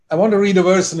I want to read a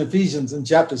verse in Ephesians in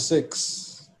chapter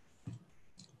 6.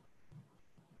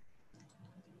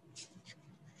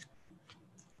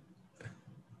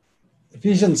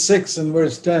 Ephesians 6 and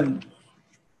verse 10.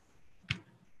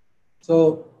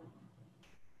 So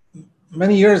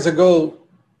many years ago,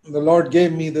 the Lord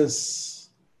gave me this,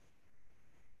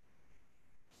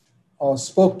 or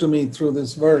spoke to me through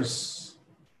this verse,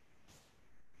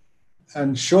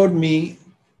 and showed me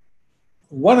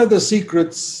one of the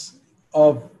secrets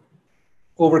of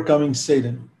overcoming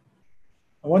Satan.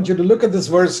 I want you to look at this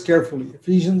verse carefully.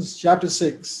 Ephesians chapter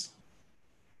 6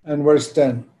 and verse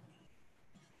 10.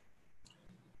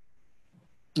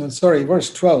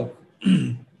 Verse 12.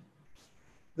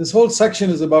 This whole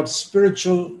section is about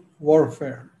spiritual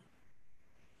warfare.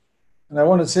 And I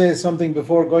want to say something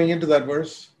before going into that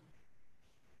verse.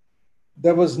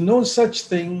 There was no such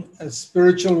thing as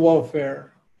spiritual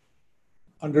warfare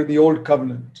under the old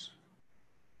covenant.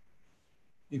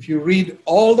 If you read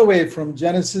all the way from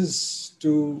Genesis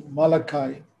to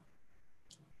Malachi,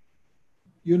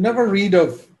 you never read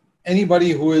of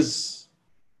anybody who is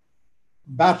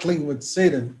battling with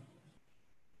Satan.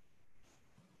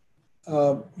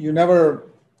 You never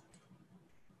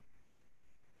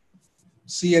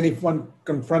see anyone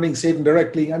confronting Satan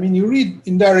directly. I mean, you read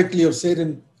indirectly of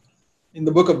Satan in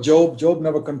the book of Job. Job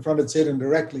never confronted Satan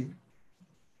directly.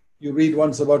 You read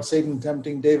once about Satan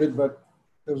tempting David, but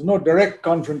there was no direct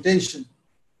confrontation.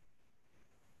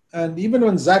 And even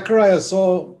when Zechariah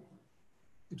saw,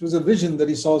 it was a vision that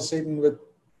he saw Satan with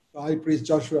the high priest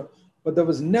Joshua, but there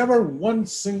was never one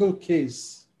single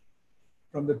case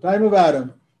from the time of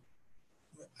Adam.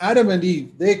 Adam and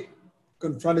Eve, they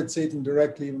confronted Satan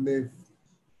directly when they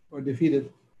were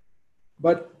defeated.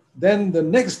 But then the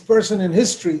next person in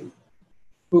history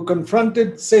who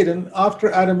confronted Satan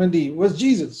after Adam and Eve was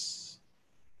Jesus.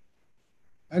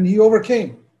 And he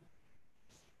overcame.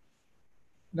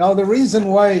 Now, the reason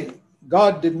why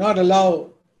God did not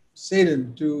allow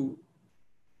Satan to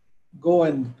go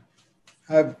and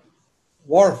have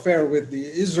warfare with the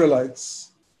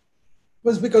Israelites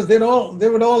was because they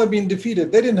would all have been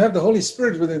defeated. They didn't have the Holy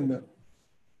Spirit within them.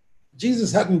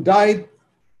 Jesus hadn't died.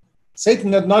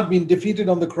 Satan had not been defeated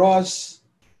on the cross.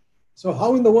 So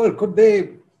how in the world could they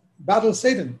battle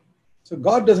Satan? So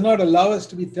God does not allow us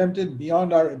to be tempted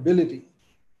beyond our ability.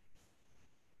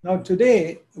 Now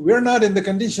today, we're not in the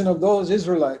condition of those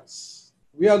Israelites.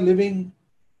 We are living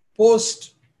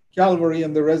post-Calvary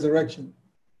and the resurrection.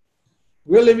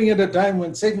 We're living at a time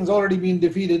when Satan's already been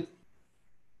defeated.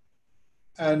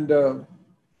 And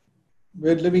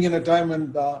we're living in a time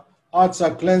when the hearts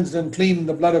are cleansed and clean in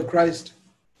the blood of Christ.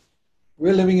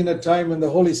 We're living in a time when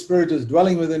the Holy Spirit is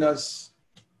dwelling within us.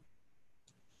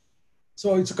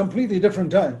 So it's a completely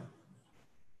different time.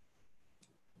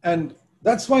 And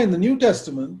that's why in the New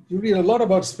Testament, you read a lot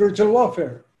about spiritual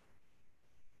warfare.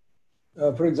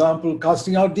 For example,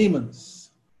 casting out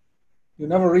demons. You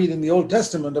never read in the Old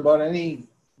Testament about any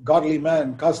godly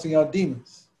man casting out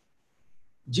demons.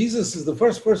 Jesus is the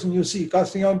first person you see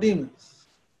casting out demons.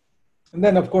 And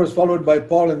then, of course, followed by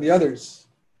Paul and the others.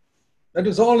 That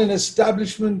is all in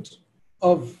establishment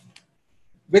of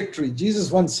victory. Jesus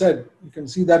once said, you can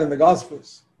see that in the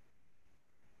Gospels,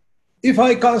 if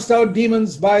I cast out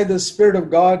demons by the Spirit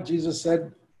of God, Jesus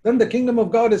said, then the kingdom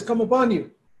of God has come upon you.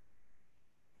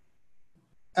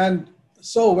 And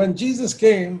so when Jesus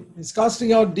came, his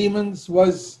casting out demons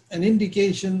was an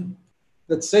indication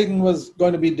that Satan was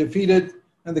going to be defeated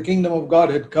and the kingdom of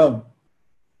God had come.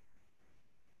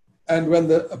 And when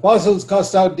the apostles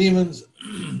cast out demons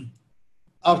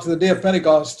after the day of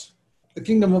Pentecost, the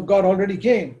kingdom of God already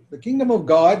came. The kingdom of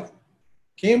God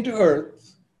came to earth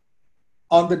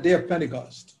on the day of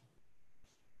Pentecost.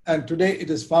 And today it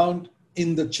is found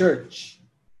in the church.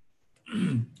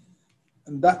 And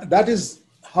that is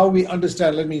how we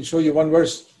understand. Let me show you one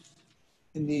verse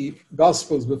in the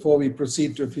Gospels before we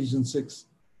proceed to Ephesians 6.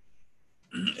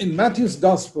 In Matthew's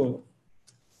Gospel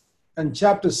and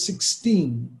chapter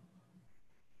 16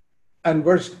 and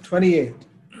verse 28,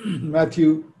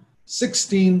 Matthew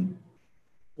 16,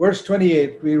 verse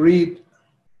 28, we read,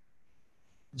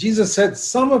 Jesus said,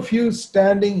 some of you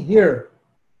standing here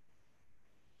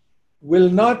will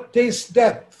not taste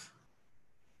death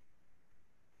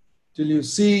till you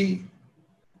see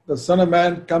the Son of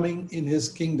Man coming in his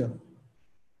kingdom.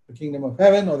 The kingdom of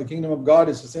heaven or the kingdom of God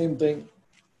is the same thing.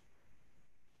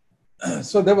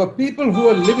 So there were people who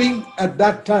were living at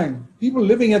that time,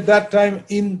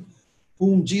 in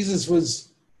whom Jesus was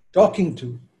talking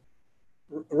to.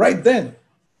 Right then,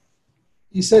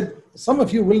 he said, some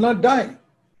of you will not die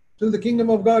till the kingdom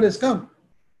of God has come.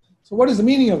 So what is the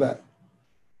meaning of that?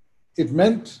 It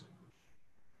meant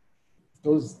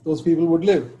those people would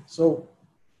live. So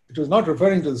it was not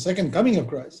referring to the second coming of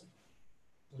Christ.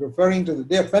 It was referring to the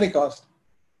day of Pentecost.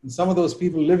 And some of those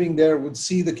people living there would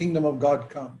see the kingdom of God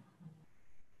come.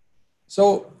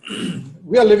 So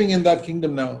we are living in that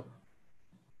kingdom now.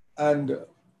 And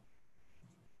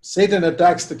Satan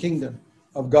attacks the kingdom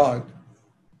of God.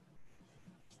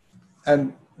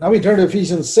 And now we turn to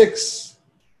Ephesians 6.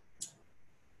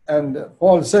 And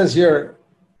Paul says here,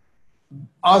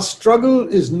 our struggle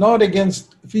is not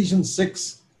against, Ephesians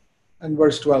 6 and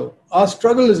verse 12. Our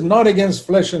struggle is not against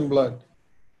flesh and blood,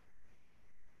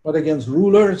 but against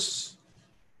rulers,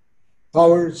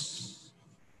 powers,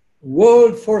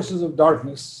 world forces of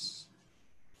darkness,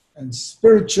 and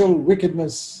spiritual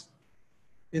wickedness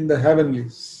in the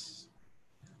heavenlies.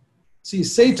 See,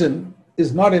 Satan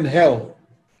is not in hell.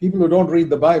 People who don't read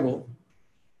the Bible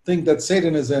think that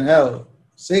Satan is in hell.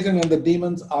 Satan and the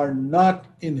demons are not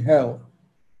in hell.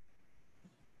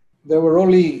 There were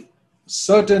only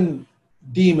certain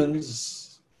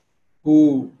demons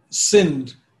who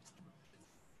sinned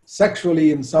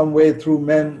sexually in some way through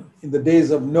men in the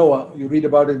days of Noah. You read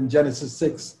about it in Genesis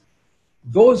 6.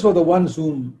 Those were the ones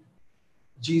whom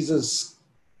Jesus,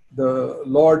 the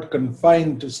Lord,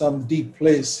 confined to some deep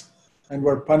place and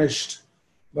were punished.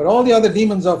 But all the other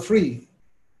demons are free.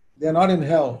 They are not in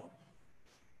hell.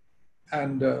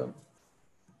 And,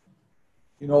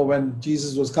 when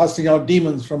Jesus was casting out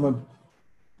demons from a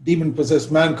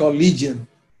demon-possessed man called Legion,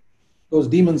 those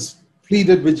demons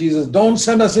pleaded with Jesus, don't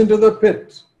send us into the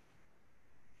pit.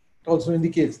 It also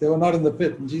indicates they were not in the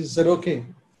pit. And Jesus said, okay,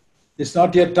 it's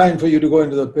not yet time for you to go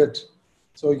into the pit.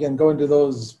 So you can go into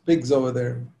those pigs over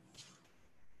there.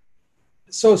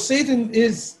 So Satan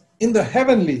is in the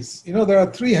heavenlies. There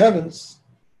are three heavens.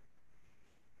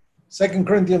 2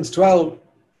 Corinthians 12,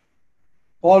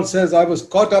 Paul says, I was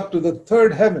caught up to the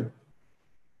third heaven.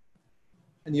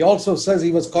 And he also says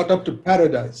he was caught up to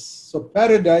paradise. So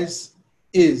paradise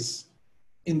is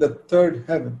in the third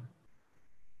heaven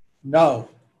now,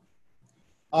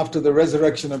 after the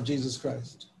resurrection of Jesus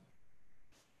Christ.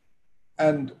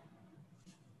 And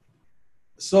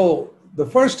so the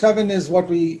first heaven is what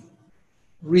we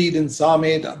read in Psalm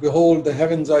 8, behold, the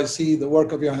heavens I see, the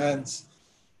work of your hands.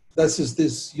 This is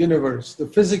this universe. The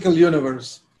physical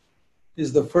universe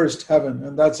is the first heaven,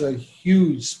 and that's a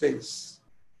huge space,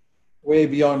 way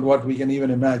beyond what we can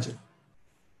even imagine.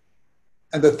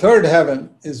 And the third heaven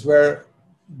is where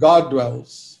God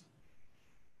dwells.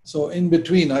 So in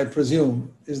between, I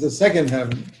presume, is the second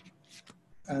heaven.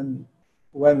 And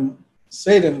when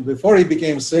Satan, before he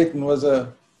became Satan, was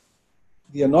the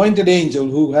anointed angel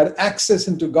who had access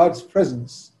into God's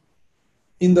presence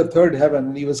in the third heaven,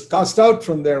 and he was cast out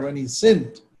from there when he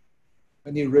sinned.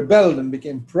 When he rebelled and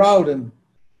became proud and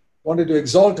wanted to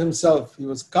exalt himself, he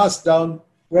was cast down,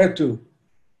 where to?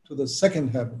 To the second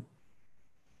heaven.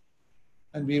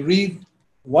 And we read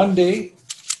one day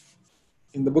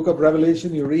in the book of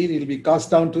Revelation, you read, he'll be cast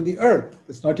down to the earth.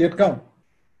 It's not yet come.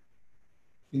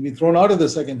 He'll be thrown out of the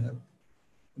second heaven.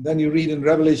 And then you read in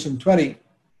Revelation 20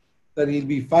 that he'll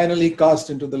be finally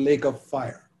cast into the lake of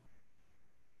fire.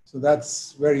 So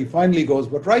that's where he finally goes.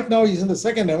 But right now he's in the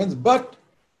second heavens, but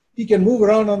he can move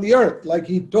around on the earth like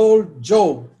he told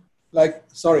Job, like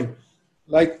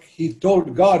he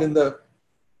told God in the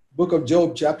book of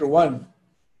Job, chapter 1.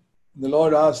 The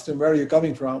Lord asked him, where are you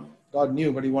coming from? God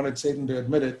knew, but he wanted Satan to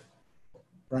admit it,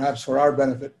 perhaps for our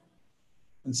benefit.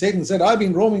 And Satan said, I've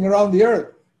been roaming around the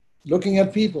earth, looking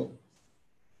at people,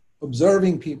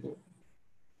 observing people.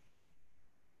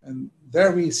 And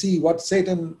there we see what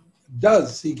Satan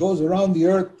does. He goes around the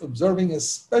earth observing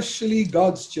especially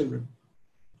God's children.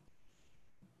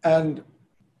 And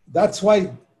that's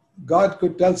why God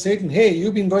could tell Satan, hey,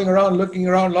 you've been going around looking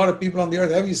around a lot of people on the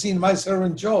earth. Have you seen my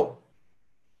servant Job?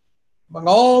 Among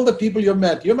all the people you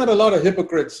met a lot of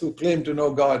hypocrites who claim to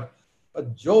know God.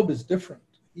 But Job is different.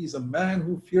 He's a man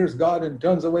who fears God and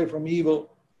turns away from evil.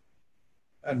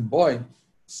 And boy,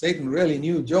 Satan really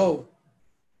knew Job.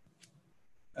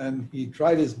 And he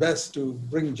tried his best to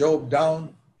bring Job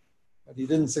down, but he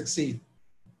didn't succeed.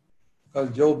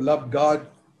 Because Job loved God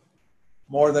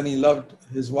more than he loved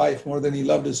his wife, more than he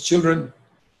loved his children,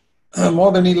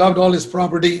 more than he loved all his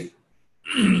property,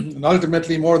 and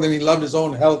ultimately more than he loved his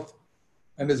own health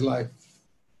and his life.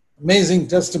 Amazing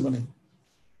testimony.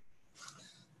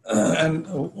 And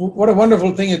what a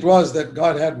wonderful thing it was that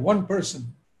God had one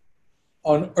person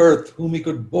on earth whom he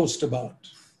could boast about.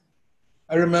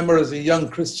 I remember as a young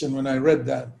Christian when I read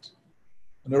that,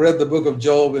 when I read the book of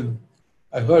Job, and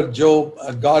I heard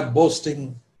God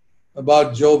boasting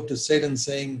about Job to Satan,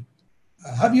 saying,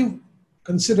 have you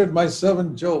considered my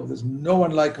servant Job? There's no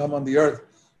one like him on the earth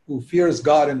who fears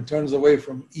God and turns away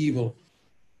from evil.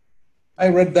 I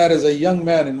read that as a young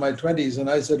man in my 20s, and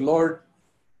I said, Lord,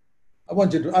 I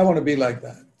want to be like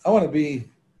that. I want to be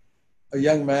a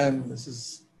young man.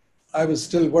 I was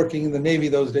still working in the Navy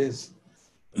those days.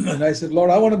 And I said, Lord,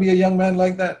 I want to be a young man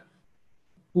like that,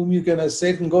 whom you can, as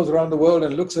Satan goes around the world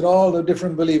and looks at all the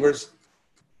different believers,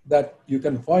 that you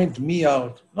can point me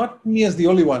out, not me as the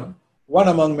only one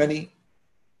among many,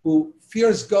 who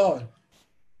fears God,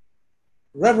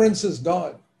 reverences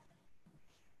God,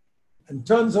 and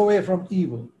turns away from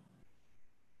evil,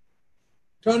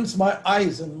 turns my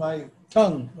eyes and my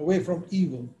tongue away from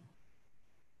evil.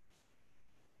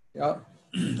 Yeah,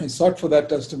 I sought for that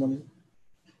testimony.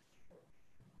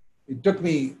 It took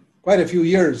me quite a few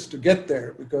years to get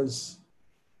there, because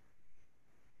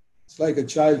it's like a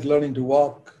child learning to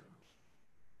walk.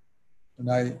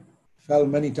 And I fell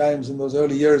many times in those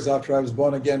early years after I was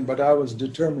born again, but I was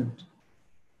determined.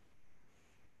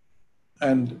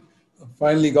 And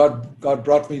finally, God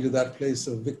brought me to that place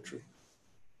of victory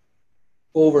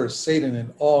over Satan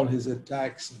and all his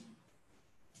attacks.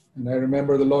 And I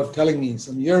remember the Lord telling me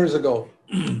some years ago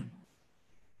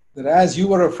that as you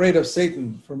were afraid of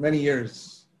Satan for many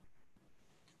years,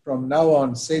 from now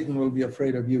on, Satan will be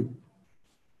afraid of you.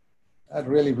 That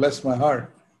really blessed my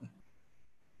heart.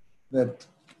 That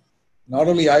not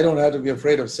only I don't have to be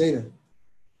afraid of Satan,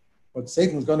 but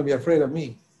Satan's going to be afraid of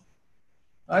me.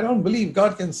 I don't believe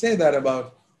God can say that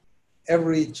about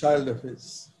every child of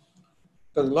his,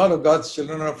 because a lot of God's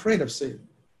children are afraid of Satan.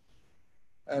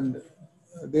 And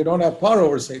they don't have power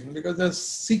over Satan because there's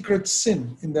secret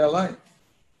sin in their life.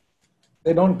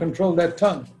 They don't control their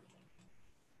tongue.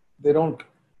 They don't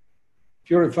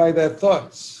purify their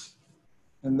thoughts.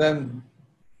 And then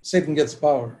Satan gets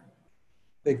power.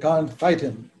 They can't fight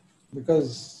him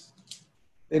because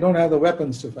they don't have the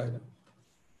weapons to fight him.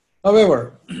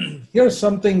 However, here's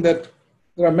something that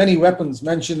there are many weapons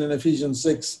mentioned in Ephesians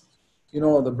 6. You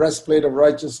know, the breastplate of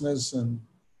righteousness and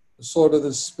the sword of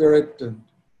the Spirit and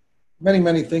many,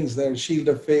 many things there, shield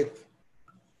of faith.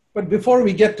 But before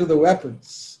we get to the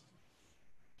weapons,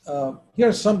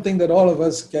 here's something that all of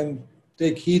us can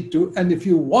take heed to. And if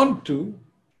you want to,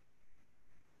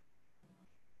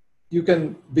 you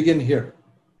can begin here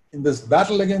in this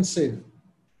battle against Satan.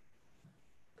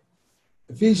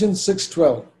 Ephesians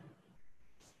 6:12.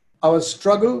 Our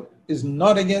struggle is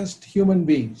not against human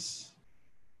beings,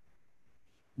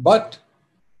 but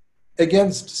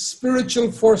against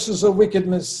spiritual forces of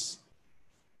wickedness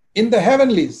in the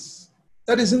heavenlies,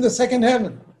 that is in the second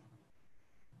heaven.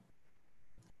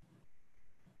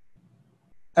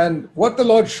 And what the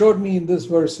Lord showed me in this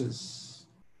verse is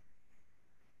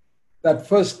that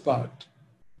first part,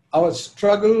 our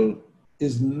struggle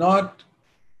is not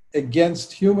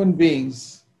against human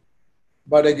beings,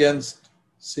 but against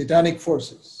satanic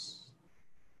forces.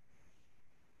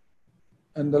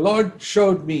 And the Lord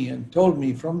showed me and told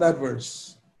me from that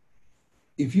verse,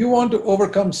 if you want to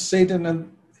overcome Satan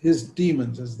and his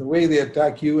demons, as the way they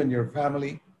attack you and your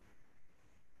family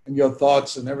and your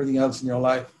thoughts and everything else in your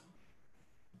life,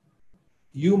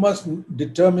 you must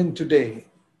determine today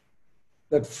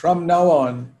that from now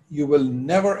on, you will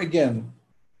never again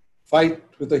fight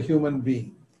with a human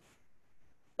being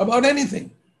about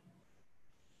anything.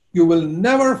 You will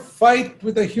never fight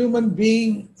with a human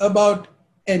being about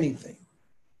anything.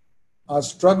 Our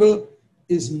struggle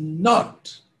is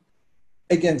not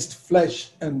against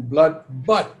flesh and blood,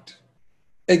 but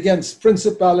against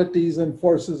principalities and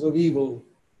forces of evil.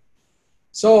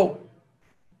 So,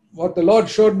 what the Lord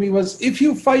showed me was, if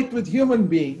you fight with human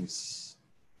beings,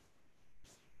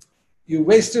 you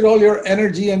wasted all your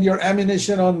energy and your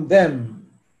ammunition on them,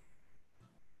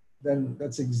 then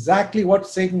that's exactly what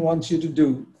Satan wants you to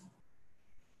do.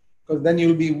 Because then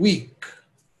you'll be weak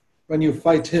when you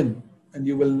fight him, and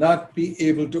you will not be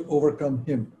able to overcome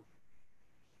him.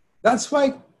 That's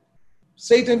why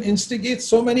Satan instigates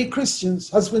so many Christians,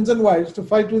 husbands and wives, to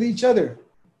fight with each other.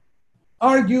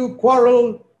 Argue,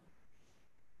 quarrel,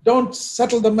 don't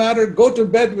settle the matter, go to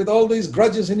bed with all these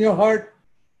grudges in your heart.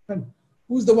 And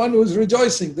who's the one who's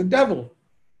rejoicing? The devil.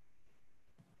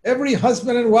 Every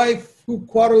husband and wife who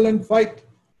quarrel and fight,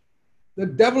 the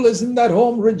devil is in that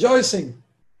home rejoicing.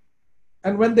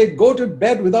 And when they go to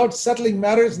bed without settling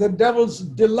matters, the devil's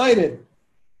delighted.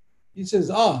 He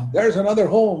says, there's another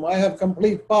home I have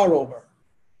complete power over.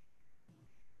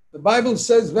 The Bible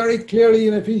says very clearly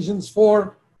in Ephesians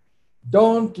 4,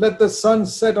 don't let the sun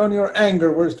set on your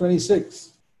anger, verse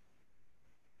 26.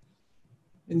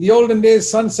 In the olden days,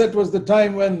 sunset was the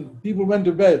time when people went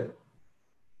to bed.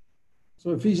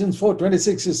 So Ephesians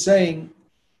 4:26 is saying,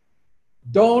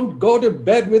 don't go to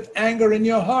bed with anger in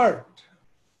your heart.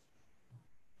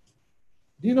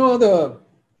 Do you know the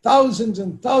thousands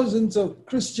and thousands of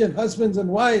Christian husbands and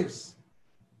wives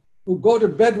who go to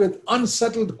bed with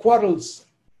unsettled quarrels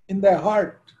in their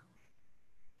heart?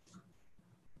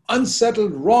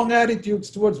 Unsettled, wrong attitudes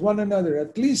towards one another.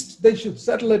 At least they should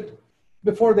settle it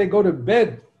before they go to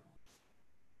bed.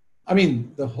 I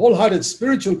mean, the wholehearted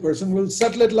spiritual person will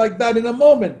settle it like that in a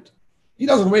moment. He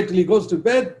doesn't wait till he goes to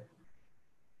bed.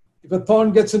 If a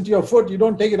thorn gets into your foot, you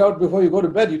don't take it out before you go to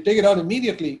bed. You take it out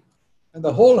immediately. And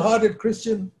the wholehearted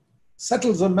Christian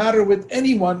settles the matter with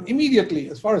anyone immediately,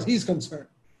 as far as he's concerned.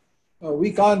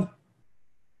 We can't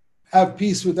have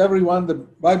peace with everyone. The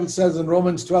Bible says in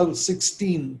Romans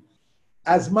 12:16,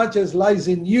 as much as lies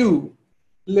in you,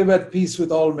 live at peace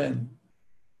with all men.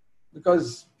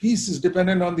 Because peace is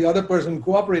dependent on the other person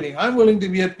cooperating. I'm willing to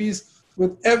be at peace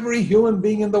with every human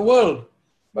being in the world.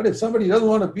 But if somebody doesn't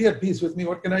want to be at peace with me,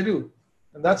 what can I do?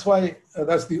 And that's why,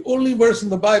 that's the only verse in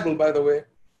the Bible, by the way,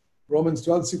 Romans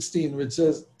 12:16, which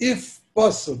says, if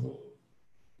possible,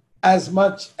 as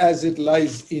much as it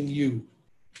lies in you.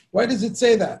 Why does it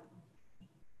say that?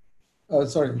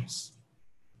 Romans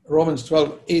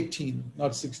 12:18,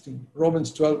 not 16.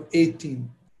 Romans 12:18.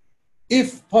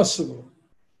 If possible.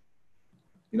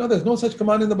 You know, there's no such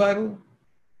command in the Bible.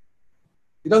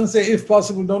 It doesn't say, if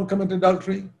possible, don't commit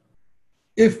adultery.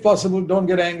 If possible, don't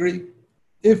get angry.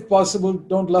 If possible,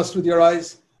 don't lust with your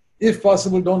eyes. If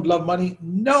possible, don't love money.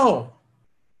 No.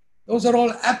 Those are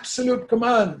all absolute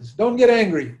commands. Don't get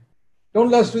angry. Don't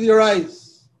lust with your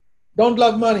eyes. Don't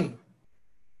love money.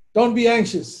 Don't be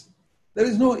anxious. There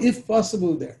is no if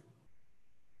possible there.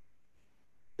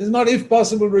 It's not if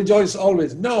possible, rejoice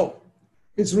always. No.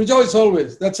 It's rejoice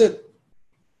always. That's it.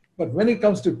 But when it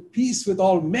comes to peace with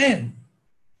all men,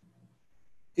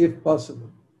 if possible,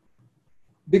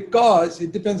 because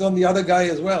it depends on the other guy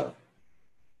as well.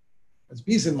 There's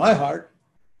peace in my heart.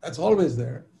 That's always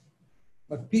there.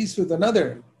 But peace with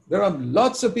another. There are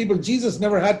lots of people Jesus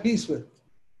never had peace with.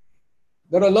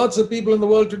 There are lots of people in the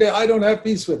world today I don't have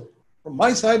peace with. From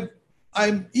my side,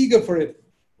 I'm eager for it,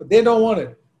 but they don't want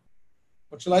it.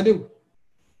 What shall I do?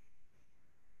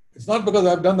 It's not because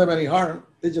I've done them any harm.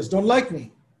 They just don't like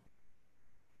me.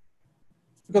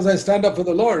 Because I stand up for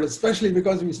the Lord, especially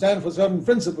because we stand for certain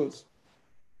principles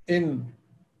in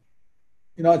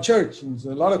our church. And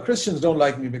so a lot of Christians don't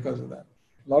like me because of that.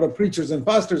 A lot of preachers and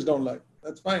pastors don't like me.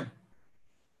 That's fine.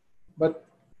 But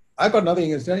I've got nothing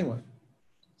against anyone.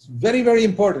 It's very, very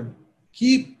important.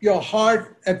 Keep your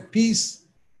heart at peace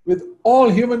with all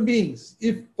human beings.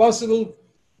 If possible,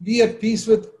 be at peace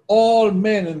with all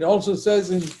men. And it also says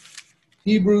in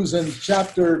Hebrews in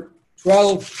chapter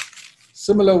 12,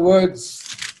 similar words.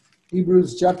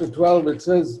 Hebrews chapter 12, it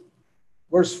says,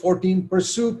 verse 14,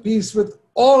 pursue peace with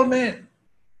all men.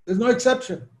 There's no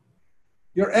exception.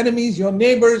 Your enemies, your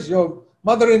neighbors, your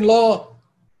mother-in-law,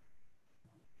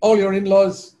 all your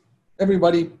in-laws,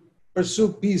 everybody,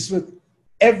 pursue peace with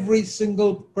every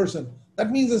single person. That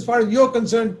means as far as you're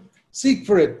concerned, seek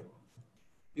for it.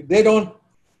 If they don't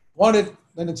want it,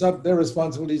 then it's not their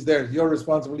responsibility, it's theirs. Your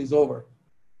responsibility is over.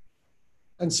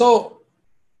 And so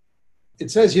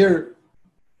it says here,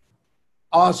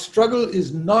 our struggle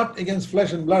is not against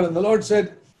flesh and blood. And the Lord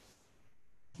said,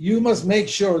 you must make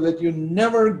sure that you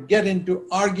never get into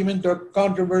argument or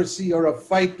controversy or a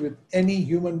fight with any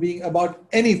human being about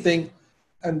anything,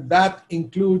 and that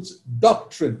includes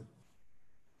doctrine.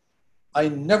 I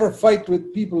never fight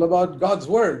with people about God's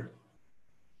word.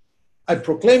 I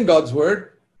proclaim God's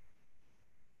word,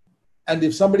 and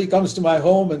if somebody comes to my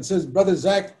home and says, Brother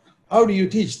Zach, how do you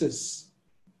teach this?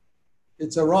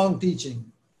 It's a wrong teaching.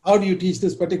 How do you teach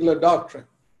this particular doctrine?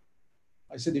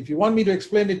 I said, if you want me to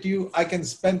explain it to you, I can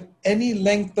spend any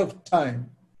length of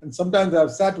time. And sometimes I've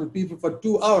sat with people for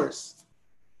 2 hours.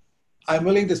 I'm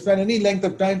willing to spend any length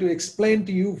of time to explain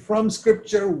to you from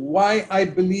Scripture why I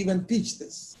believe and teach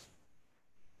this.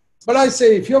 But I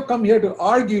say, if you come here to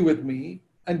argue with me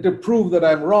and to prove that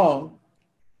I'm wrong,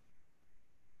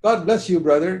 God bless you,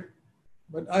 brother,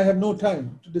 but I have no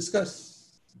time to discuss.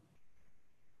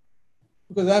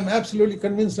 Because I'm absolutely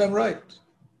convinced I'm right.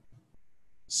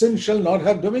 Sin shall not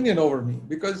have dominion over me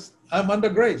because I'm under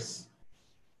grace.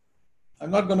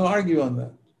 I'm not going to argue on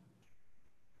that.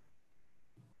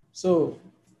 So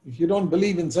if you don't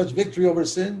believe in such victory over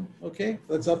sin, okay,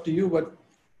 that's up to you, but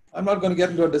I'm not going to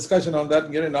get into a discussion on that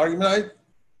and get in an argument.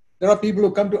 There are people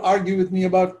who come to argue with me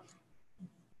about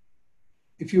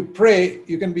if you pray,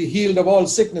 you can be healed of all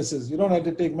sicknesses. You don't have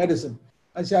to take medicine.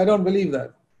 I say, I don't believe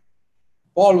that.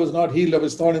 Paul was not healed of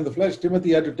his thorn in the flesh.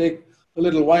 Timothy had to take a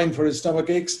little wine for his stomach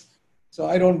aches. So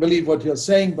I don't believe what you're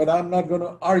saying, but I'm not going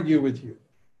to argue with you.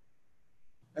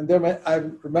 And I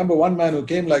remember one man who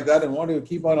came like that and wanted to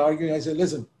keep on arguing. I said,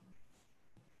 listen,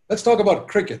 let's talk about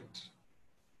cricket.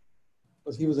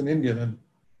 Because he was an Indian and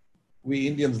we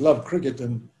Indians love cricket.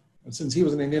 And since he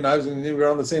was an Indian, I was an Indian, we were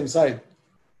on the same side.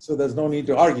 So there's no need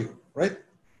to argue, right?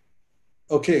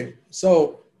 Okay,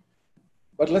 so,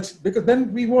 because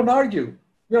then we won't argue.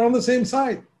 We're on the same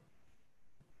side.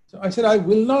 So I said, I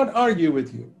will not argue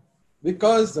with you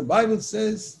because the Bible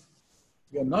says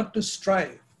we are not to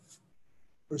strive,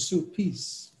 pursue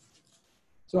peace.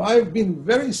 So I've been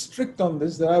very strict on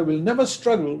this, that I will never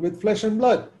struggle with flesh and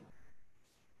blood.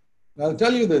 And I'll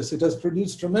tell you this, it has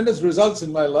produced tremendous results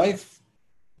in my life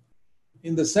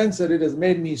in the sense that it has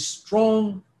made me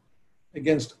strong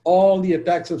against all the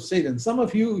attacks of Satan. Some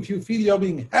of you, if you feel you're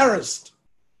being harassed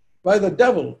by the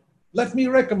devil, let me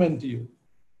recommend to you,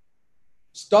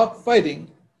 stop fighting,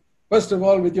 first of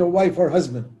all, with your wife or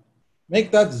husband.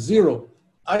 Make that 0.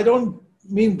 I don't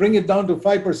mean bring it down to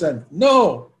 5%.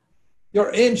 No,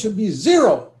 your aim should be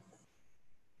 0.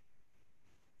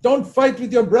 Don't fight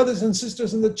with your brothers and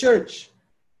sisters in the church.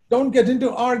 Don't get into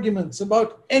arguments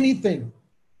about anything.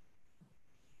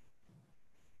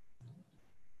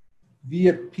 Be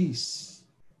at peace.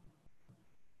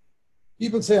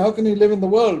 People say, how can you live in the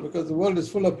world? Because the world is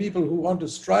full of people who want to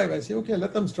strive. I say, okay,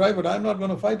 let them strive, but I'm not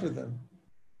going to fight with them.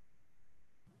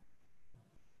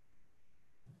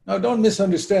 Now, don't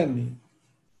misunderstand me.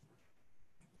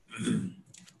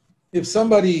 If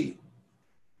somebody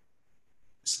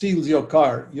steals your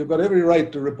car, you've got every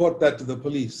right to report that to the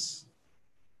police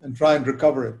and try and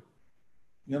recover it.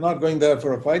 You're not going there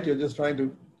for a fight, you're just trying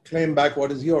to claim back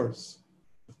what is yours.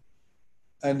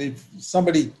 And if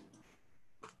somebody,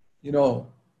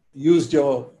 used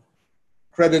your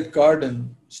credit card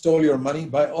and stole your money,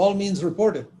 by all means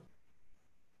report it.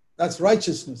 That's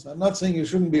righteousness. I'm not saying you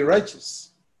shouldn't be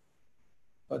righteous,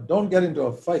 but don't get into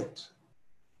a fight.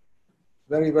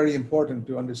 Very, very important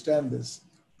to understand this.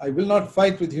 I will not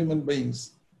fight with human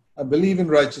beings. I believe in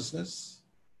righteousness.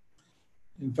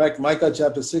 In fact, Micah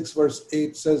chapter 6 verse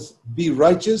 8 says, be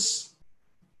righteous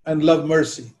and love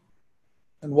mercy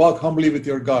and walk humbly with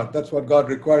your God. That's what God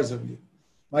requires of you.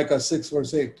 Micah 6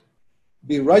 verse 8.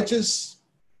 Be righteous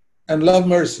and love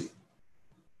mercy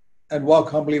and walk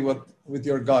humbly with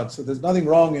your God. So there's nothing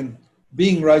wrong in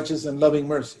being righteous and loving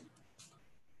mercy.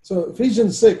 So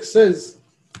Ephesians 6 says,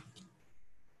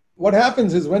 what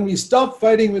happens is when we stop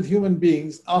fighting with human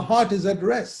beings, our heart is at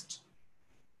rest.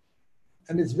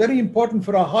 And it's very important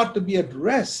for our heart to be at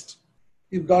rest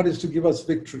if God is to give us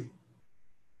victory.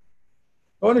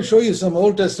 I want to show you some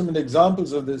Old Testament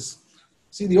examples of this.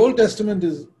 See, the Old Testament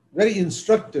is very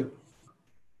instructive.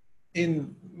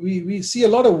 We see a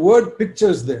lot of word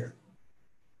pictures there.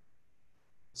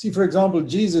 See, for example,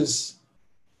 Jesus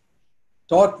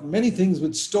taught many things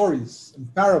with stories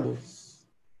and parables.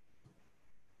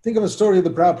 Think of a story of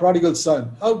the prodigal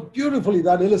son. How beautifully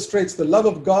that illustrates the love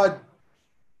of God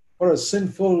for a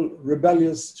sinful,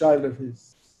 rebellious child of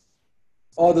his.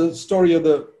 Or the story of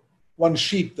the one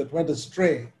sheep that went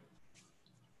astray.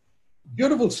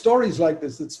 Beautiful stories like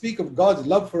this that speak of God's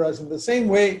love for us. In the same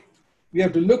way, we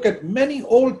have to look at many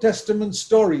Old Testament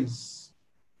stories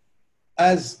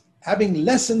as having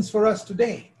lessons for us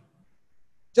today,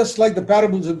 just like the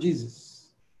parables of Jesus.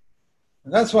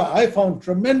 And that's why I found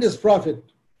tremendous profit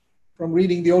from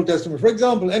reading the Old Testament. For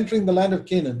example, entering the land of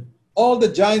Canaan. All the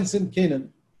giants in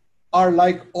Canaan are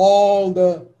like all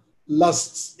the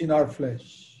lusts in our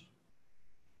flesh,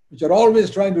 which are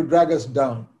always trying to drag us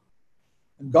down.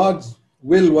 And God's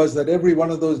will was that every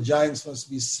one of those giants must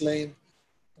be slain.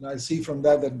 And I see from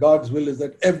that God's will is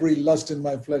that every lust in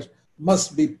my flesh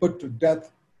must be put to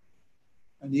death.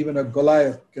 And even a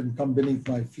Goliath can come beneath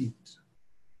my feet.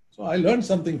 So I learned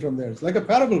something from there. It's like a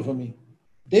parable for me.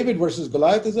 David versus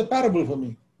Goliath is a parable for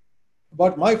me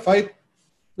about my fight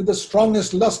with the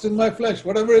strongest lust in my flesh,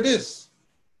 whatever it is.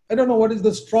 I don't know what is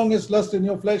the strongest lust in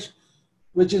your flesh,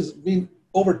 which is been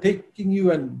overtaking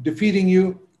you and defeating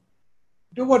you.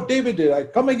 Do what David did. I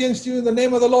come against you in the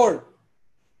name of the Lord.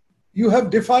 You have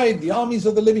defied the armies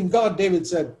of the living God, David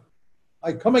said.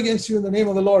 I come against you in the name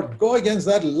of the Lord. Go against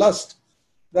that lust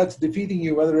that's defeating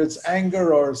you, whether it's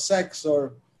anger or sex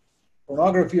or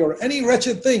pornography or any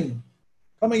wretched thing.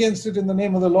 Come against it in the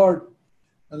name of the Lord.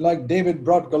 And like David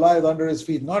brought Goliath under his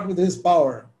feet, not with his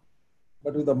power,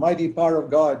 but with the mighty power of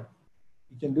God,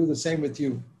 he can do the same with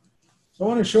you. So I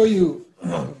want to show you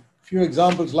a few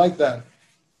examples like that.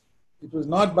 It was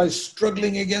not by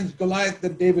struggling against Goliath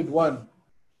that David won.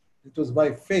 It was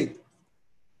by faith.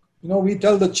 We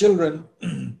tell the children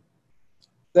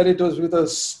that it was with a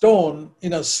stone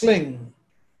in a sling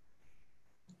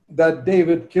that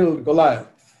David killed Goliath.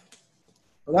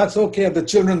 Well, that's okay at the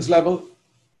children's level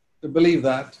to believe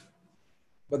that.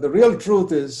 But the real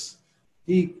truth is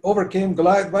he overcame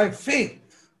Goliath by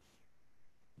faith,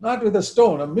 not with a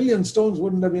stone. 1,000,000 stones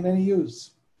wouldn't have been any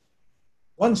use.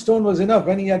 One stone was enough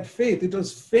when he had faith. It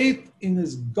was faith in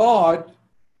his God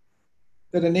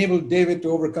that enabled David to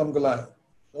overcome Goliath.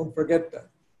 Don't forget that.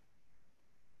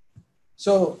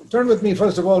 So turn with me,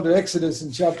 first of all, to Exodus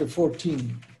in chapter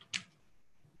 14.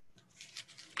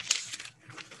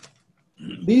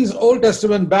 These Old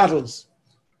Testament battles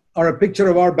are a picture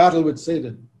of our battle with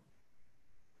Satan.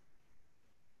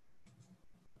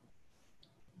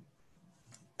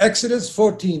 Exodus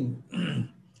 14.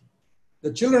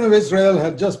 The children of Israel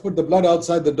had just put the blood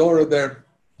outside the door of their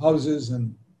houses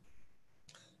and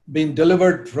been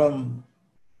delivered from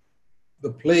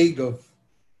the plague of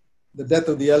the death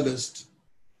of the eldest.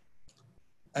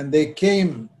 And they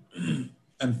came,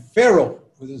 and Pharaoh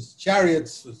with his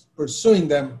chariots was pursuing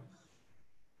them.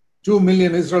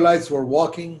 2,000,000 Israelites were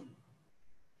walking,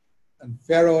 and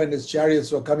Pharaoh and his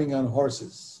chariots were coming on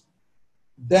horses.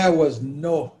 There was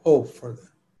no hope for them.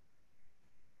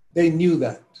 They knew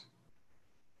that.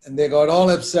 And they got all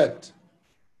upset.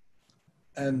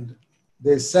 And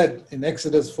they said in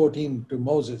Exodus 14 to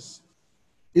Moses,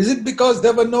 "Is it because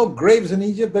there were no graves in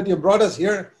Egypt that you brought us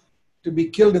here to be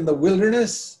killed in the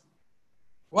wilderness?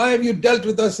 Why have you dealt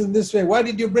with us in this way? Why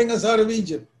did you bring us out of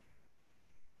Egypt?"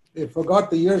 They forgot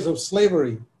the years of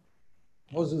slavery.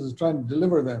 Moses is trying to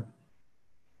deliver them.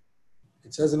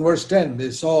 It says in verse 10, they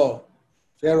saw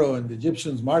Pharaoh and the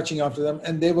Egyptians marching after them,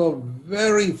 and they were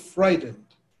very frightened.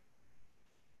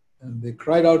 And they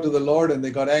cried out to the Lord, and they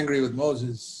got angry with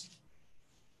Moses.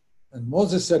 And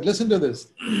Moses said, listen to this.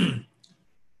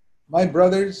 My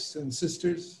brothers and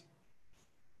sisters,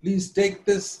 please take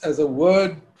this as a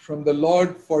word from the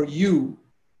Lord for you,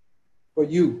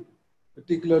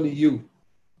 particularly you.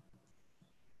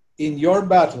 In your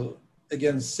battle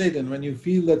against Satan, when you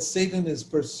feel that Satan is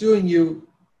pursuing you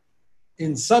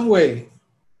in some way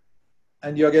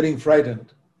and you're getting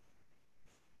frightened.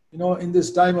 You know, in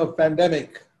this time of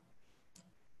pandemic,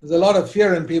 there's a lot of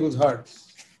fear in people's hearts.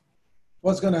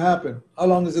 What's going to happen? How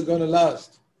long is it going to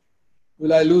last?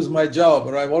 Will I lose my job?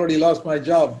 Or I've already lost my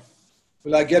job.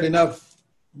 Will I get enough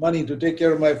money to take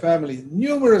care of my family?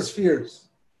 Numerous fears.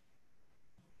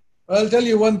 But I'll tell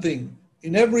you one thing.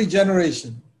 In every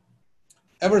generation,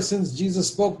 ever since Jesus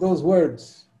spoke those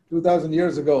words 2,000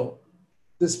 years ago,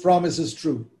 this promise is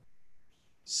true.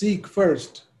 Seek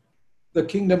first the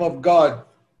kingdom of God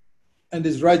and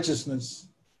his righteousness,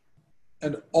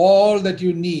 and all that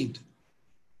you need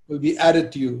will be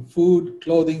added to you. Food,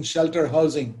 clothing, shelter,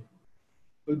 housing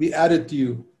will be added to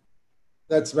you.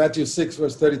 That's Matthew 6,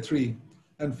 verse 33.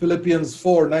 And Philippians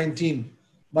 4:19.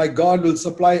 My God will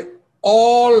supply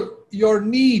all your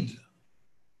need.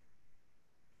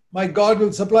 My God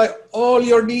will supply all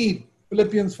your need.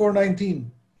 Philippians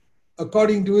 4:19.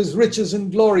 According to his riches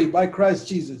and glory by Christ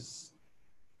Jesus.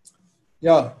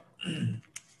 Yeah.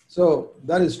 So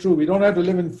that is true. We don't have to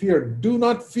live in fear. Do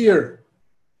not fear.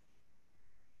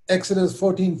 Exodus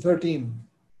 14:13.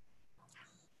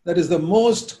 That is the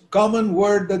most common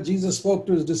word that Jesus spoke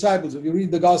to his disciples. If you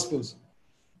read the Gospels,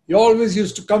 he always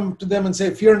used to come to them and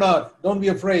say, fear not, don't be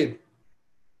afraid.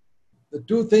 The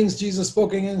two things Jesus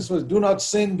spoke against was do not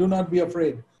sin, do not be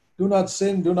afraid. Do not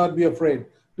sin, do not be afraid.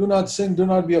 Do not sin, do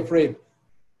not be afraid.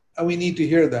 And we need to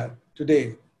hear that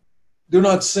today. Do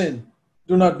not sin,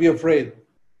 do not be afraid.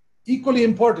 Equally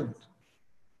important.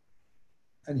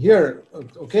 And here,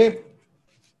 okay,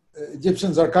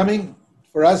 Egyptians are coming.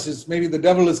 For us, it's maybe the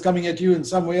devil is coming at you in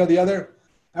some way or the other,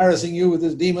 harassing you with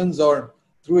his demons or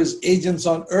through his agents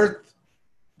on earth.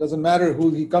 Doesn't matter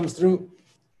who he comes through.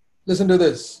 Listen to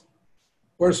this.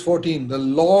 Verse 14, the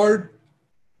Lord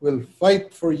will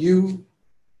fight for you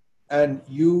and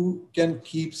you can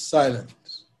keep silent.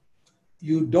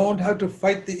 You don't have to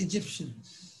fight the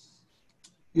Egyptians.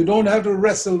 You don't have to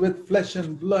wrestle with flesh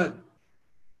and blood.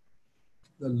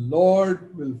 The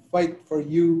Lord will fight for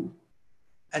you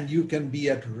and you can be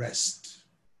at rest.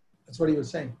 That's what he was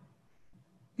saying.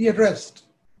 Be at rest.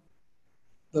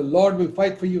 The Lord will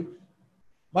fight for you.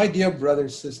 My dear brother,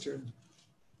 sister,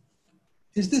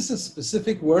 is this a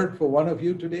specific word for one of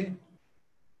you today?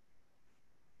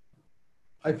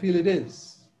 I feel it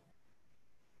is.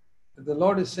 That the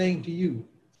Lord is saying to you,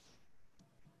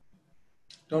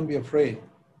 don't be afraid.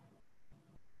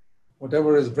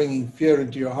 Whatever is bringing fear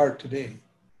into your heart today,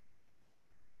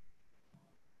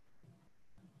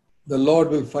 the Lord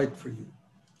will fight for you.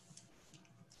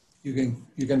 You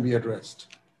can be at rest.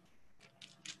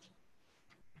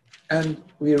 And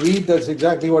we read that's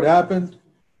exactly what happened.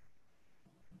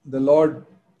 The Lord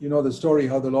You know the story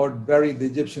how the Lord buried the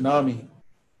Egyptian army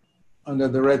under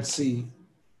the Red Sea.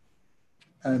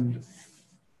 And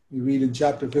we read in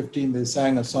chapter 15, they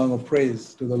sang a song of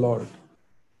praise to the Lord.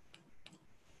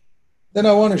 Then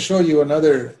I want to show you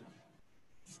another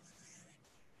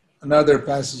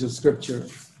passage of scripture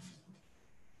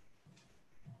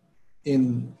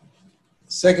in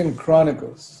 2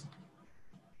 Chronicles.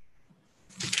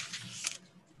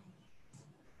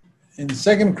 In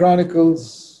 2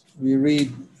 Chronicles, we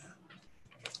read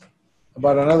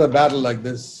about another battle like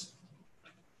this.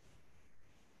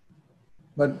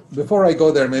 But before I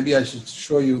go there, maybe I should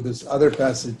show you this other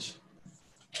passage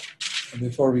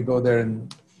before we go there in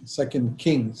 2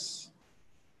 Kings.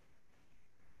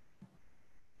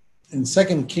 In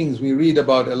 2 Kings, we read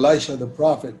about Elisha the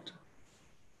prophet,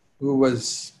 who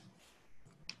was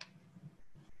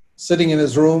sitting in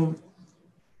his room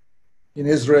in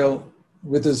Israel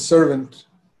with his servant.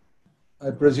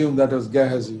 I presume that was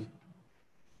Gehazi.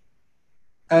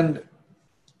 And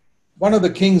one of the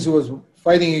kings who was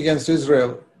fighting against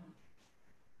Israel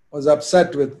was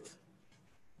upset with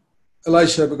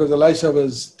Elisha because Elisha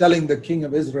was telling the king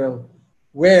of Israel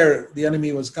where the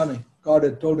enemy was coming. God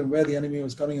had told him where the enemy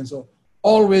was coming, and so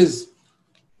always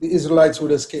the Israelites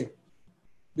would escape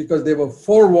because they were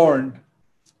forewarned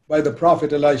by the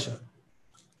prophet Elisha.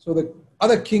 So the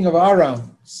other king of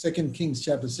Aram, 2 Kings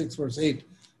chapter 6 verse 8,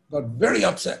 got very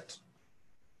upset.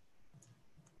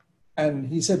 And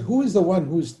he said, who is the one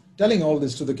who's telling all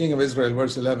this to the king of Israel,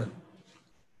 verse 11?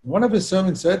 One of his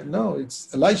servants said, no,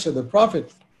 it's Elisha the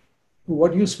prophet, who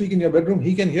what you speak in your bedroom,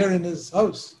 he can hear in his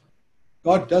house.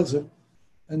 God tells him,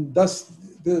 and thus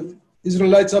the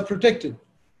Israelites are protected.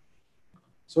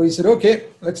 So he said, okay,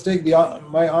 let's take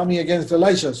my army against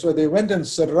Elisha. So they went and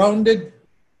surrounded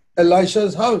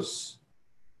Elisha's house.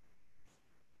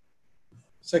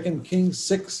 2 Kings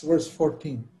 6 verse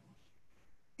 14.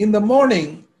 In the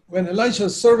morning, when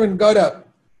Elisha's servant got up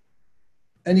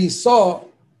and he saw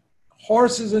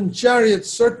horses and chariots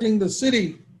circling the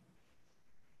city,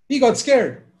 he got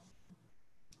scared.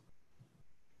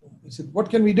 He said, what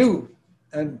can we do?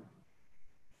 And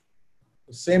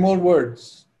the same old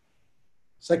words,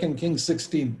 2 Kings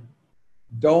 16,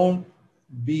 don't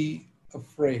be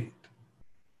afraid.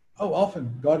 How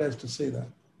often God has to say that?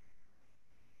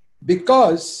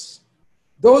 Because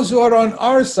those who are on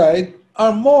our side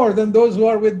are more than those who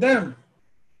are with them.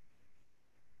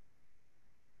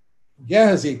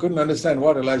 Gehazi couldn't understand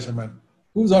what Elisha meant.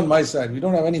 Who's on my side? We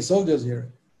don't have any soldiers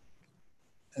here.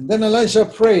 And then Elisha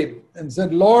prayed and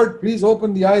said, Lord, please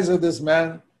open the eyes of this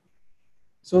man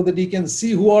so that he can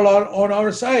see who all are on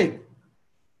our side.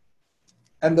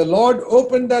 And the Lord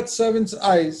opened that servant's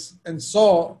eyes and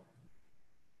saw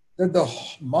that the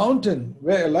mountain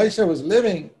where Elisha was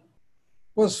living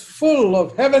was full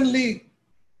of heavenly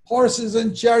horses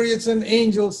and chariots and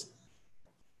angels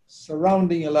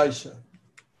surrounding Elisha.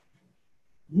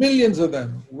 Millions of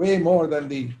them, way more than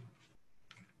the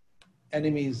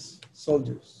enemy's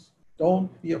soldiers.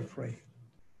 Don't be afraid.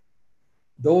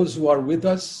 Those who are with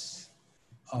us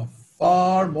are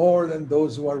far more than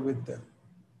those who are with them.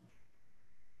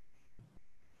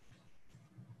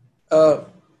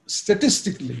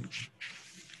 Statistically,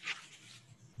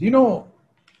 do you know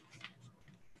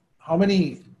how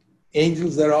many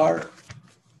angels there are?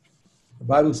 The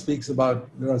Bible speaks about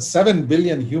there are 7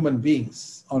 billion human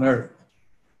beings on earth.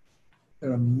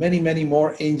 There are many, many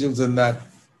more angels than that.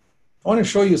 I want to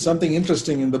show you something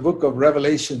interesting in the book of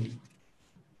Revelation.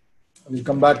 We'll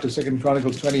come back to 2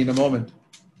 Chronicles 20 in a moment.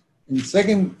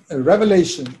 In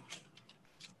Revelation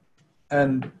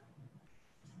and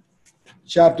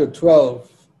chapter 12,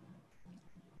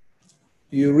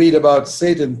 you read about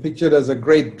Satan pictured as a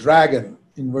great dragon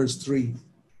in verse 3.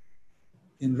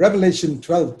 In Revelation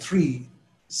 12:3,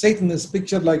 Satan is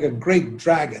pictured like a great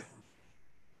dragon.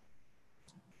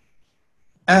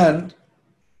 And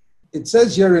it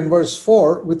says here in verse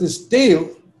 4, with his tail,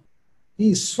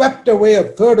 he swept away a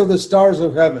third of the stars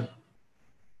of heaven.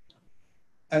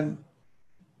 And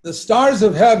the stars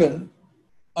of heaven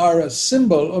are a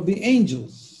symbol of the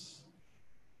angels.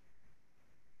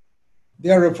 They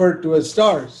are referred to as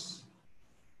stars.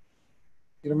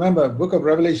 You remember, the book of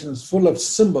Revelation is full of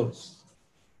symbols.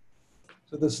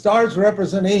 So the stars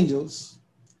represent angels.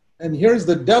 And here's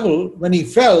the devil, when he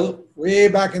fell way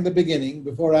back in the beginning,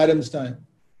 before Adam's time,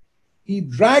 he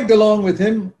dragged along with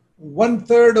him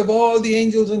 1/3 of all the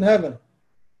angels in heaven.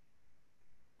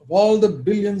 Of all the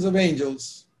billions of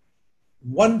angels,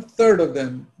 1/3 of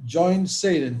them joined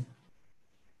Satan.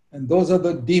 And those are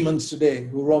the demons today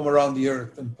who roam around the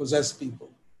earth and possess people.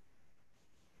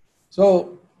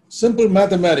 So, simple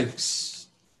mathematics.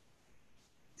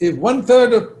 If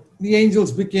 1/3 of the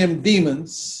angels became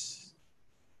demons,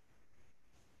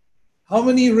 how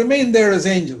many remained there as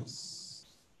angels?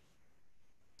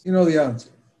 You know the answer.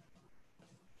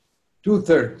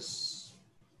 2/3.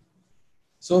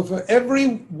 So for every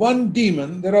one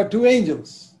demon, there are 2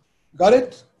 angels. Got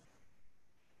it?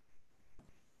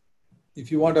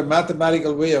 If you want a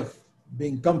mathematical way of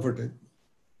being comforted,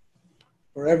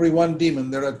 for every one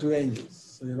demon, there are 2 angels.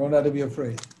 So you don't have to be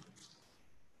afraid.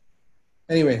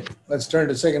 Anyway, let's turn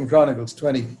to 2 Chronicles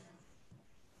 20.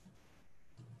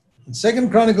 In 2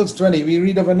 Chronicles 20, we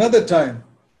read of another time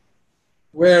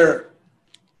where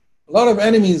a lot of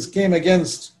enemies came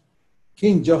against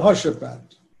King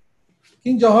Jehoshaphat.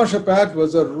 King Jehoshaphat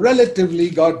was a relatively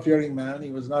God-fearing man.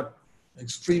 He was not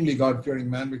extremely God-fearing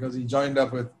man because he joined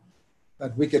up with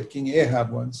that wicked King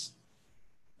Ahab once.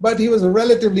 But he was a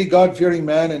relatively God-fearing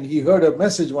man, and he heard a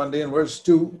message one day in verse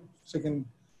 2, 2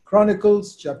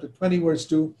 Chronicles chapter 20, verse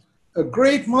 2, a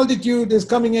great multitude is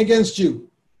coming against you.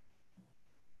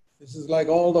 This is like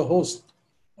all the host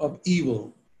of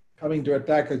evil coming to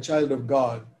attack a child of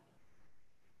God.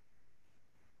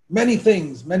 Many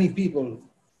things, many people,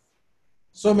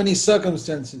 so many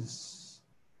circumstances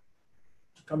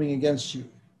coming against you.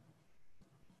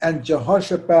 And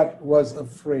Jehoshaphat was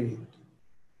afraid.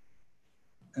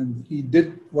 And he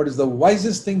did what is the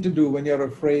wisest thing to do when you're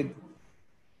afraid.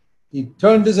 He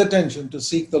turned his attention to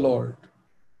seek the Lord.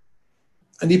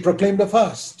 And he proclaimed a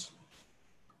fast.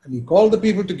 And he called the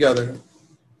people together.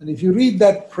 And if you read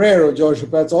that prayer of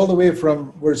Jehoshaphat's all the way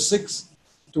from verse 6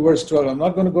 to verse 12, I'm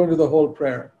not going to go into the whole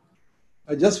prayer.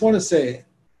 I just want to say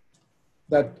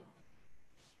that,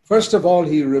 first of all,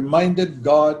 he reminded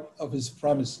God of his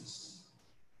promises.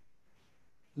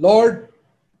 Lord,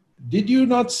 did you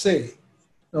not say?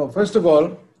 No, first of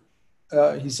all,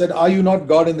 he said, are you not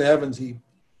God in the heavens? He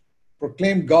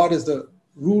proclaimed God as the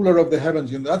ruler of the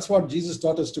heavens. You know, that's what Jesus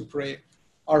taught us to pray.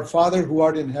 Our Father who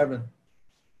art in heaven.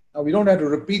 Now, we don't have to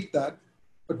repeat that,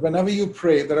 but whenever you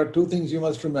pray, there are 2 things you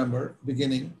must remember,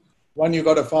 beginning. One, you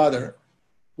got a Father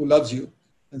who loves you.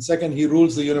 And second, he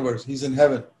rules the universe. He's in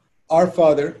heaven. Our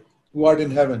Father who art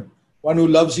in heaven. One who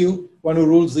loves you, one who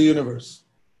rules the universe.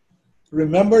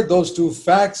 Remember those 2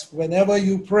 facts whenever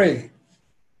you pray.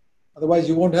 Otherwise,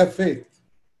 you won't have faith.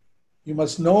 You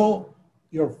must know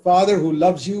your Father who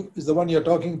loves you is the one you're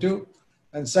talking to.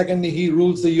 And secondly, he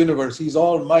rules the universe. He's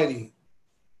almighty.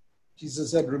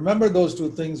 Jesus said, remember those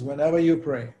 2 things whenever you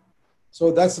pray.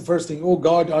 So that's the first thing. Oh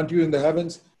God, aren't you in the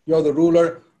heavens? You're the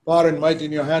ruler, power and might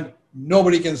in your hand.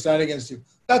 Nobody can stand against you.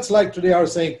 That's like today our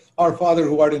saying, our Father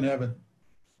who art in heaven.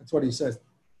 That's what he says.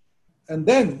 And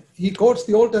then he quotes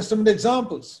the Old Testament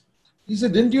examples. He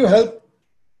said, didn't you help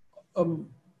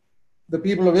the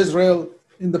people of Israel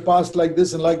in the past like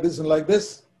this and like this and like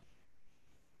this?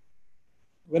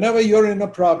 Whenever you're in a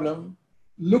problem,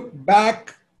 look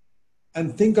back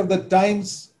and think of the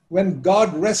times when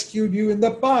God rescued you in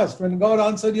the past, when God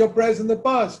answered your prayers in the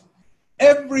past.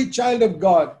 Every child of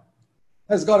God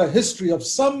has got a history of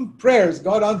some prayers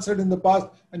God answered in the past,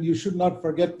 and you should not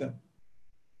forget them.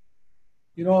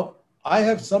 You know, I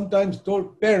have sometimes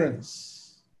told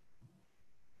parents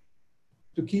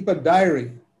to keep a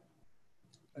diary.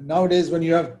 And nowadays, when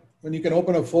you can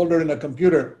open a folder in a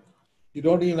computer, you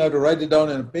don't even have to write it down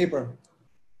in a paper.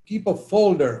 Keep a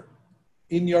folder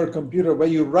in your computer where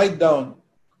you write down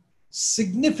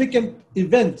significant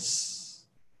events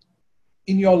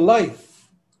in your life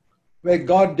where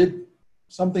God did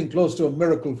something close to a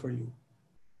miracle for you.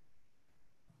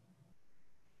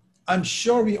 I'm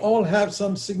sure we all have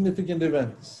some significant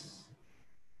events.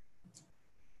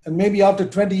 And maybe after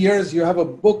 20 years, you have a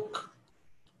book.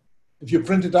 If you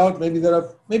print it out, maybe there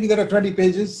are 20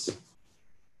 pages.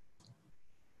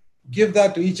 Give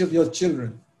that to each of your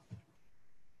children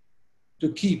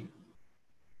to keep.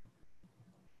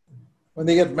 When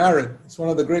they get married, it's one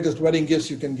of the greatest wedding gifts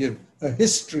you can give. A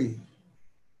history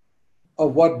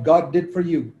of what God did for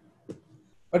you.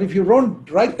 But if you don't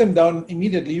write them down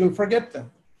immediately, you'll forget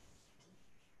them.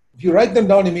 If you write them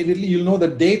down immediately, you'll know the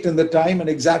date and the time and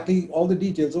exactly all the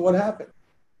details of what happened.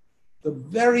 The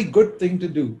very good thing to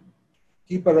do.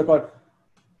 Keep a record.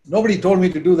 Nobody told me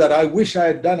to do that. I wish I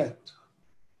had done it.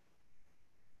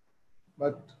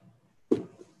 But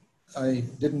I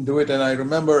didn't do it. And I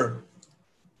remember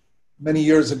many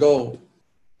years ago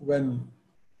when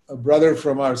a brother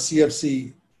from our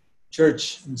CFC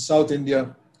church in South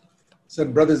India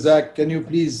said, Brother Zach, can you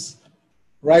please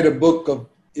write a book of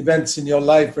events in your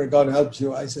life where God helps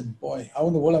you? I said, boy, how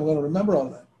in the world am I going to remember all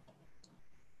that?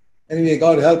 Anyway,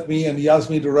 God helped me, and he asked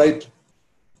me to write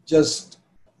just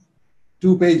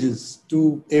 2 pages,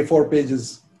 2 A4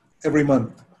 pages every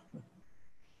month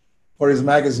for his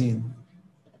magazine.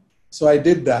 So I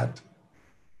did that.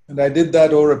 And I did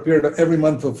that over a period of every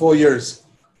month for 4 years.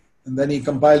 And then he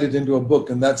compiled it into a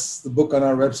book. And that's the book on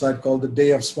our website called The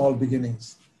Day of Small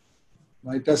Beginnings.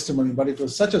 My testimony. But it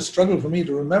was such a struggle for me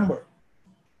to remember.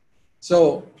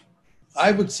 So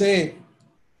I would say,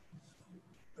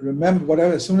 remember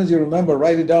whatever, as soon as you remember,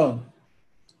 write it down.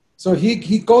 So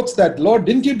he quotes that, Lord,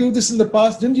 didn't you do this in the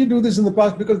past? Didn't you do this in the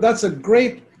past? Because that's a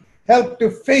great help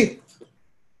to faith.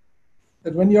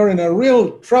 That when you're in a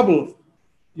real trouble,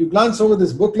 you glance over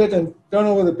this booklet and turn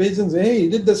over the pages and say, hey, he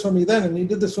did this for me then, and he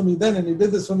did this for me then, and he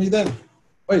did this for me then.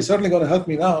 Well, he's certainly going to help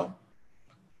me now.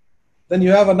 Then you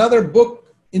have another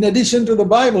book in addition to the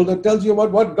Bible that tells you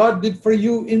about what God did for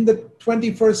you in the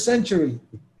 21st century.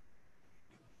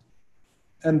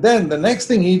 And then the next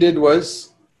thing he did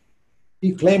was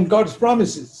he claimed God's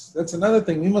promises. That's another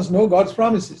thing. We must know God's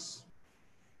promises.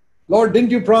 Lord,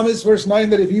 didn't you promise, verse 9,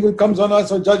 that if evil comes on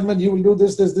us or judgment, you will do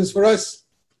this, this, this for us?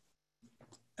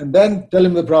 And then tell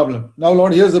him the problem. Now,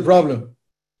 Lord, here's the problem.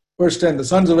 Verse 10, the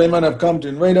sons of Ammon have come to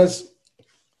invade us,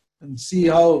 and see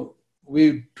how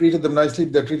we treated them nicely.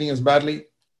 They're treating us badly.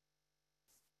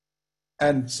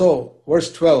 And so,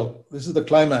 verse 12, this is the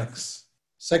climax.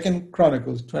 2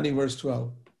 Chronicles 20, verse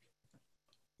 12.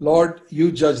 Lord,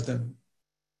 you judge them.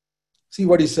 See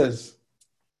what he says.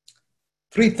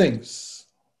 3 things.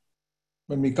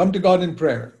 When we come to God in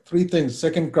prayer, 3 things.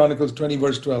 2 Chronicles 20,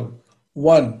 verse 12.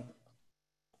 1,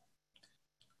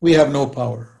 we have no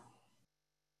power.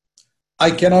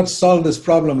 I cannot solve this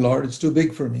problem, Lord. It's too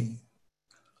big for me.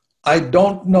 I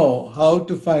don't know how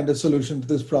to find a solution to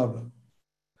this problem.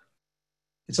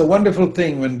 It's a wonderful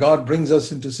thing when God brings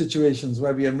us into situations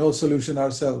where we have no solution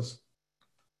ourselves.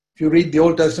 If you read the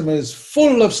Old Testament, it's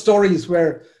full of stories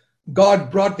where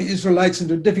God brought the Israelites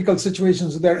into difficult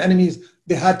situations with their enemies.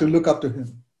 They had to look up to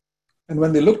him. And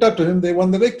when they looked up to him, they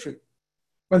won the victory.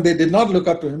 When they did not look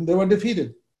up to him, they were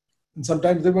defeated. And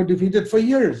sometimes they were defeated for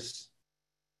years.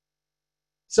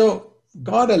 So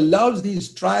God allows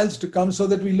these trials to come so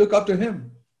that we look up to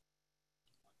him.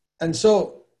 And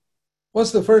so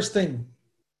what's the first thing?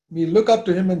 We look up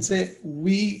to him and say,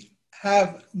 we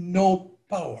have no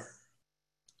power.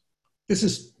 This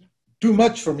is too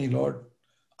much for me, Lord.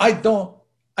 I don't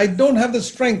have the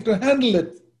strength to handle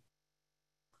it.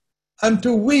 I'm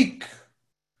too weak.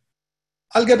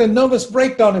 I'll get a nervous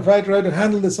breakdown if I try to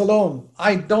handle this alone.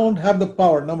 I don't have the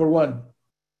power, number 1.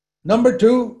 Number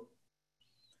 2,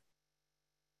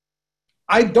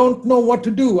 I don't know what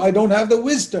to do. I don't have the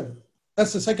wisdom.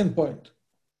 That's the second point.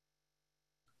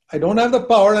 I don't have the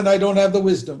power and I don't have the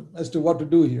wisdom as to what to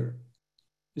do here.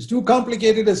 It's too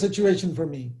complicated a situation for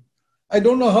me. I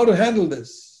don't know how to handle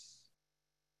this.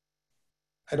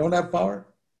 I don't have power.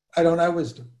 I don't have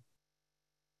wisdom.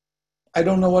 I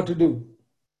don't know what to do.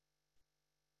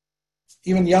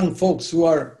 Even young folks who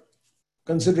are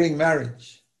considering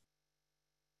marriage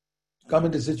come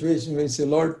into situations where they say,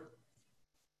 Lord,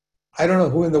 I don't know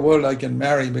who in the world I can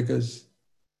marry because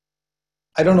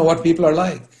I don't know what people are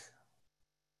like.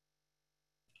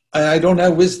 I don't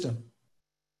have wisdom.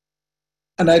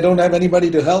 And I don't have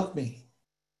anybody to help me.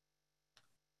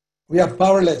 We are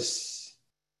powerless.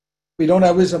 We don't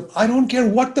have wisdom. I don't care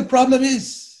what the problem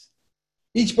is.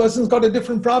 Each person's got a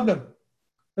different problem.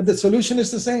 But the solution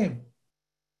is the same.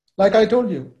 Like I told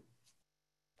you.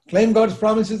 Claim God's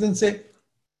promises and say,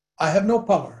 I have no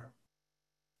power.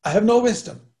 I have no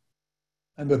wisdom.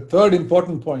 And the third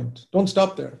important point, don't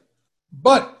stop there.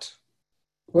 But,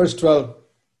 verse 12,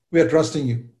 we are trusting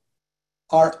you.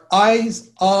 Our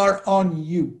eyes are on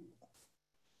you.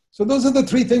 So those are the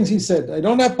 3 things he said. I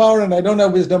don't have power and I don't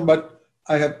have wisdom, but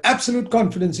I have absolute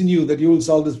confidence in you that you will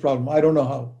solve this problem. I don't know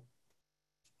how.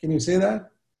 Can you say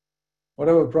that?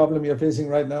 Whatever problem you're facing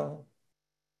right now.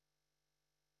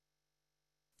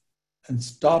 And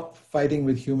stop fighting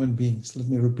with human beings. Let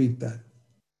me repeat that.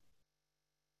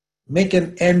 Make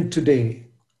an end today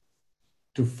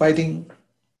to fighting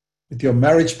with your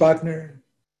marriage partner.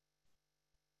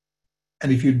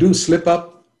 And if you do slip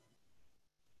up,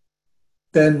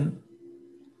 then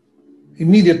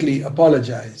immediately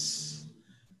apologize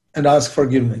and ask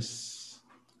forgiveness.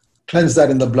 Cleanse that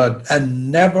in the blood.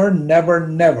 And never, never,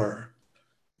 never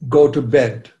go to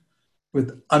bed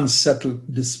with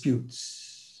unsettled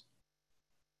disputes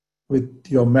with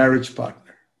your marriage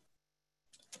partner.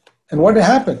 And what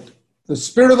happened? The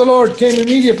Spirit of the Lord came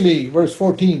immediately, verse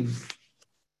 14,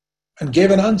 and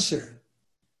gave an answer.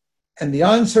 And the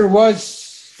answer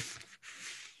was,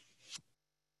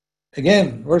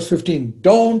 again, verse 15,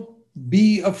 don't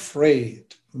be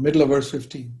afraid. Middle of verse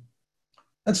 15.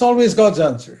 That's always God's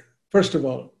answer. First of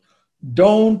all,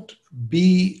 don't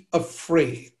be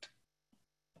afraid.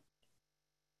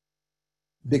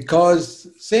 Because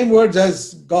same words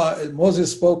as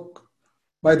Moses spoke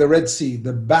by the Red Sea,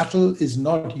 the battle is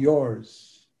not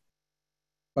yours,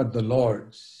 but the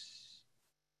Lord's.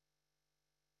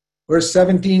 Verse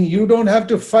 17, you don't have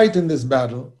to fight in this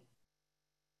battle.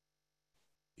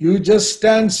 You just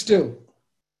stand still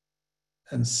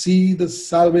and see the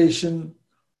salvation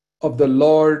of the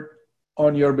Lord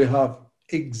on your behalf.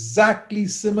 Exactly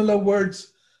similar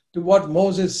words to what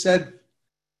Moses said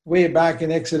way back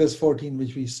in Exodus 14,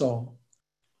 which we saw.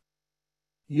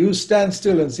 You stand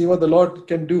still and see what the Lord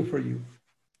can do for you.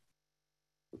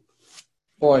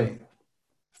 Boy,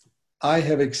 I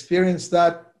have experienced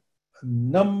that a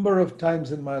number of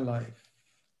times in my life.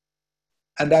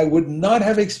 And I would not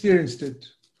have experienced it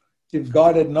if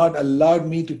God had not allowed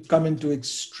me to come into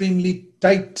extremely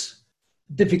tight,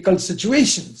 difficult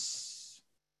situations.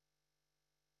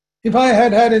 If I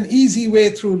had had an easy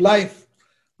way through life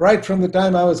right from the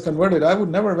time I was converted, I would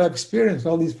never have experienced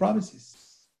all these promises.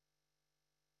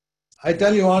 I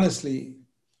tell you honestly,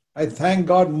 I thank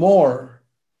God more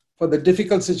for the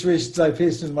difficult situations I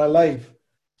faced in my life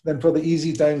than for the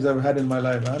easy times I've had in my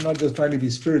life. I'm not just trying to be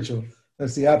spiritual.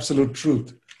 That's the absolute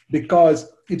truth.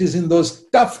 Because it is in those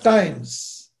tough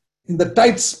times, in the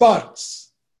tight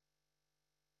spots,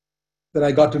 that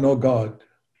I got to know God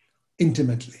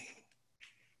intimately.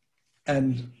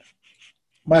 And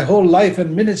my whole life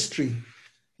and ministry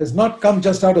has not come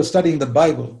just out of studying the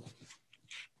Bible.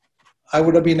 I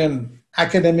would have been an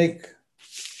academic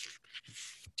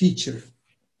teacher,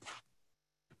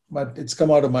 but it's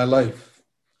come out of my life.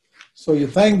 So you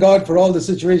thank God for all the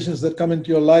situations that come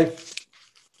into your life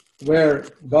where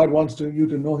God wants you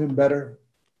to know Him better.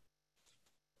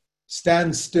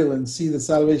 Stand still and see the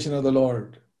salvation of the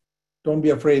Lord. Don't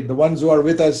be afraid. The ones who are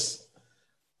with us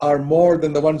are more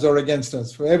than the ones who are against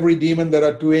us. For every demon, there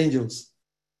are 2 angels.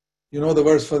 You know the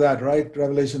verse for that, right?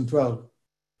 Revelation 12.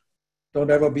 Don't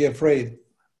ever be afraid.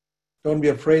 Don't be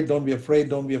afraid, don't be afraid,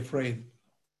 don't be afraid.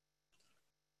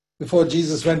 Before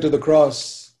Jesus went to the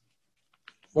cross,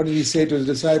 what did He say to His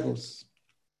disciples?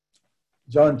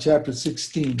 John chapter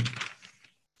 16.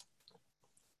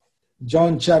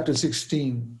 John chapter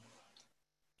 16.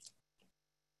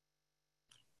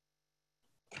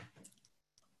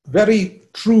 Very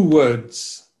true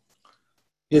words.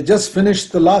 He had just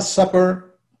finished the Last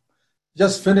Supper,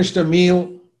 just finished a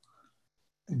meal,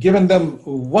 given them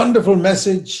a wonderful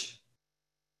message,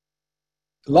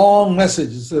 long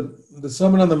message. The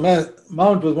Sermon on the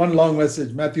Mount was one long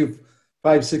message, Matthew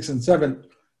 5, 6, and 7.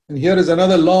 And here is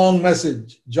another long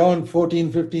message, John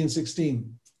 14, 15,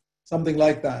 16, something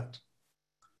like that.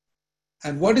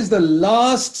 And what is the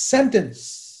last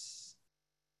sentence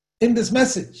in this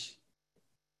message?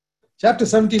 Chapter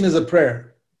 17 is a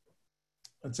prayer.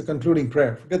 It's a concluding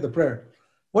prayer. Forget the prayer.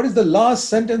 What is the last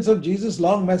sentence of Jesus'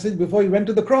 long message before He went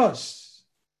to the cross?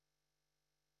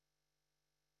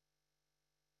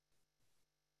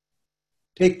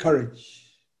 Take courage.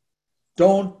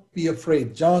 Don't be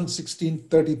afraid. John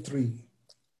 16:33.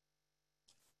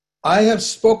 I have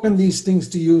spoken these things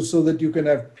to you so that you can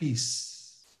have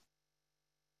peace.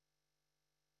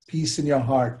 Peace in your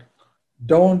heart.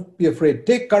 Don't be afraid.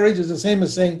 Take courage is the same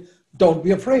as saying, don't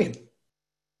be afraid.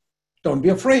 Don't be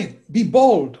afraid. Be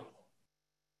bold.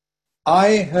 I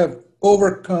have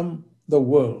overcome the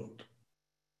world.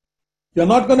 You're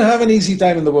not going to have an easy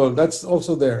time in the world. That's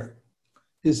also there.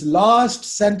 His last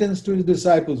sentence to His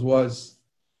disciples was,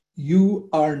 you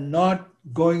are not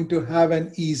going to have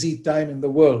an easy time in the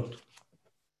world.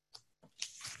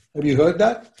 Have you heard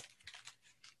that?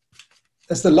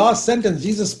 That's the last sentence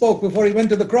Jesus spoke before He went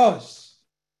to the cross.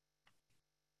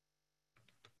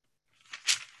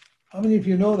 How many of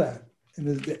you know that? In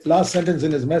His last sentence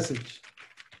in His message.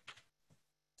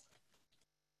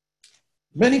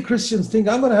 Many Christians think,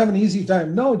 I'm going to have an easy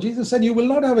time. No, Jesus said, you will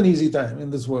not have an easy time in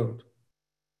this world.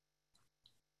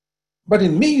 But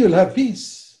in me, you'll have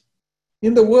peace.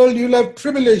 In the world, you'll have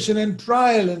tribulation and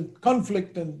trial and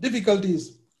conflict and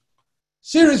difficulties,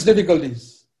 serious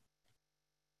difficulties.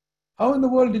 How in the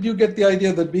world did you get the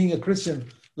idea that being a Christian,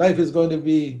 life is going to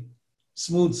be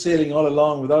smooth sailing all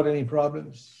along without any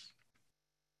problems?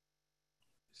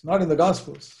 It's not in the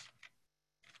Gospels.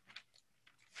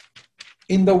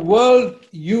 In the world,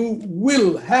 you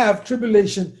will have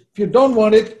tribulation. If you don't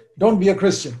want it, don't be a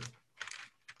Christian.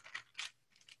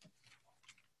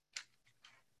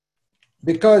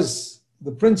 Because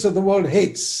the prince of the world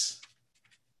hates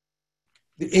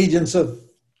the agents of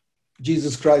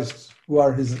Jesus Christ,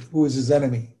 who is his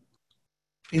enemy.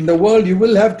 In the world, you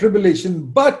will have tribulation,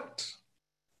 but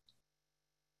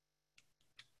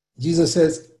Jesus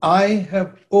says, I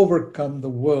have overcome the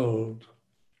world.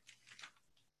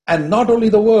 And not only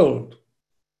the world,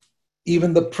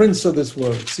 even the prince of this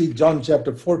world. See John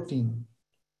chapter 14.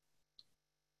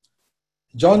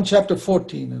 John chapter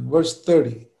 14 and verse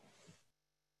 30.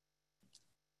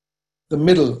 The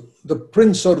middle, the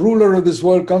prince or ruler of this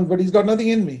world comes, but he's got nothing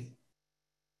in me.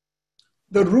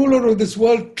 The ruler of this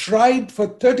world tried for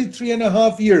 33 and a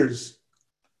half years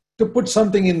to put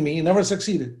something in me. He never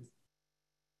succeeded.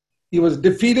 He was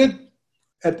defeated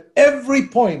at every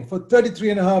point for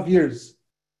 33 and a half years.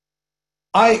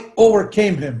 I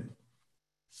overcame him.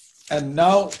 And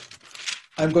now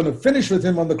I'm going to finish with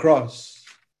him on the cross.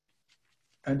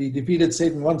 And he defeated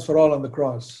Satan once for all on the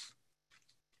cross.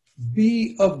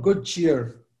 Be of good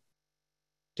cheer.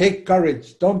 Take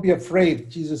courage. Don't be afraid.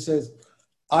 Jesus says,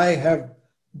 I have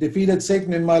defeated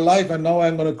Satan in my life, and now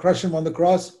I'm going to crush him on the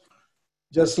cross,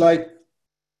 just like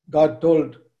God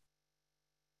told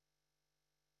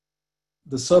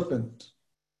the serpent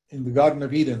in the Garden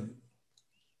of Eden.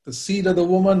 The seed of the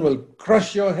woman will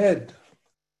crush your head.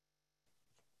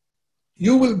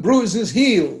 You will bruise his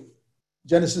heel.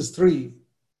 Genesis 3.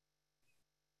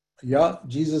 Yeah,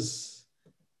 Jesus'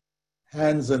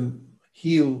 hands and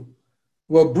heel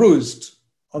were bruised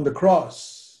on the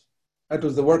cross. That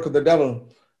was the work of the devil,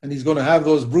 and he's going to have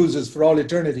those bruises for all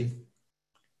eternity.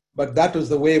 But that was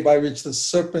the way by which the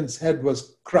serpent's head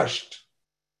was crushed.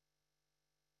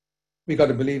 We got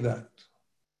to believe that.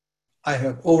 I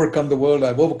have overcome the world.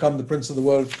 I've overcome the prince of the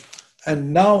world.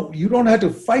 And now you don't have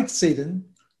to fight Satan.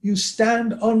 You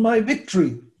stand on my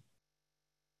victory.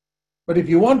 But if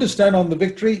you want to stand on the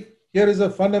victory, here is a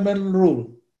fundamental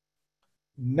rule.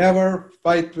 Never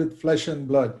fight with flesh and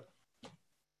blood.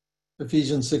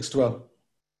 Ephesians 6:12.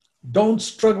 Don't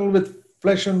struggle with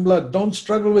flesh and blood. Don't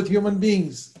struggle with human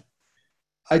beings.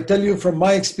 I tell you from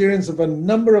my experience of a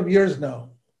number of years now,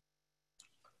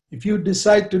 if you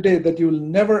decide today that you will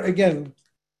never again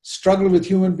struggle with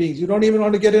human beings, you don't even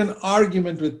want to get in an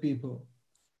argument with people.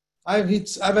 I've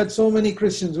had so many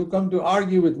Christians who come to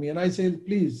argue with me, and I say,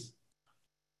 please,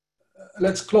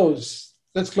 let's close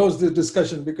this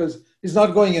discussion because it's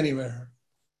not going anywhere.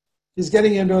 He's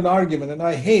getting into an argument, and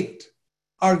I hate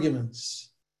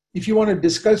arguments. If you want to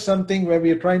discuss something where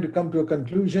we are trying to come to a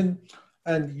conclusion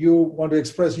and you want to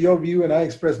express your view and I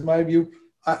express my view,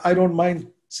 I don't mind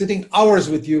sitting hours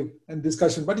with you and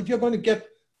discussion. But if you're going to get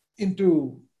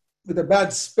into with a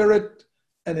bad spirit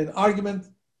and an argument,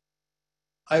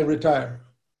 I retire.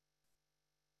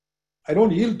 I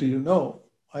don't yield to you, no.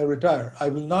 I retire. I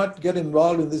will not get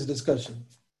involved in this discussion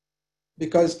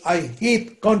because I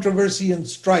hate controversy and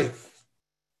strife.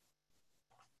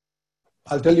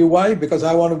 I'll tell you why. Because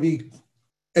I want to be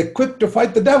equipped to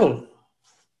fight the devil.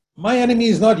 My enemy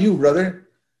is not you, brother.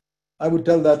 I would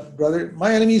tell that brother,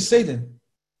 my enemy is Satan.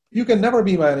 You can never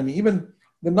be my enemy. Even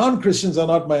the non-Christians are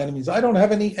not my enemies. I don't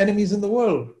have any enemies in the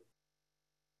world.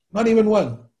 Not even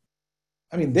one.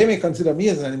 I mean, they may consider me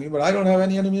as an enemy, but I don't have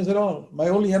any enemies at all. My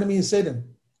only enemy is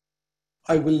Satan.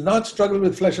 I will not struggle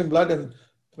with flesh and blood. And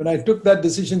when I took that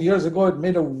decision years ago, it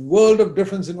made a world of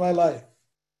difference in my life.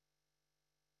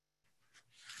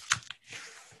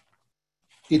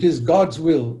 It is God's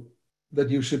will that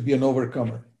you should be an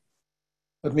overcomer.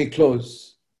 Let me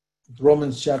close with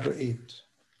Romans chapter 8.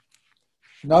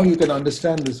 Now you can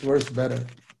understand this verse better.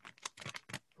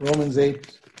 Romans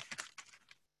 8.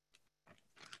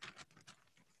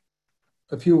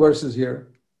 A few verses here.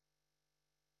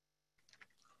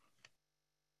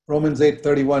 Romans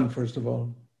 8:31, first of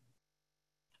all.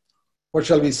 What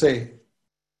shall we say?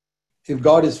 If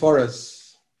God is for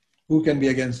us, who can be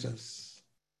against us?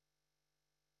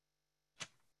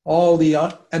 All the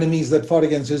enemies that fought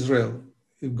against Israel,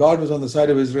 if God was on the side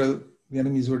of Israel, the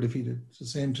enemies were defeated. It's the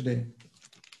same today.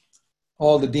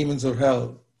 All the demons of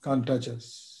hell can't touch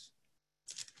us.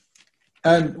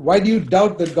 And why do you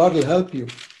doubt that God will help you?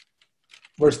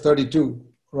 Verse 32,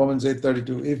 Romans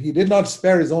 8:32. If he did not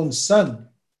spare his own son,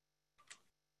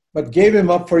 but gave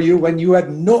him up for you when you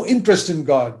had no interest in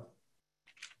God.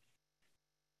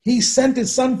 He sent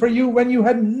his son for you when you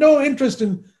had no interest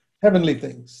in heavenly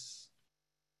things.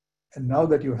 And now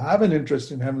that you have an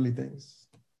interest in heavenly things,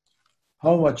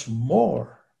 how much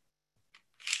more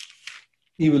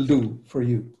he will do for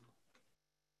you.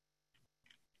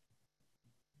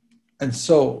 And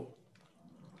so,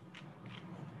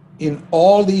 in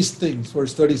all these things,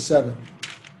 verse 37,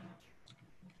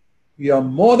 we are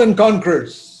more than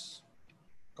conquerors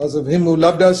because of him who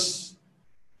loved us.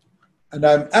 And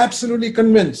I'm absolutely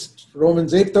convinced,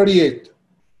 Romans 8:38,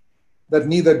 that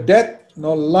neither death,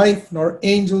 nor life, nor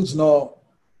angels, nor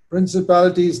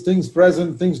principalities, things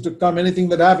present, things to come, anything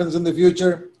that happens in the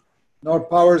future, nor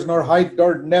powers, nor height,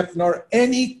 nor depth, nor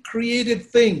any created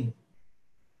thing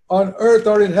on earth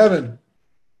or in heaven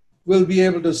will be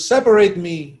able to separate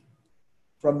me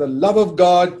from the love of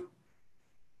God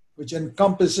which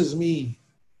encompasses me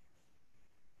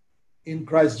in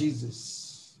Christ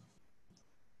Jesus.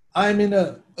 I'm in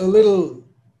a little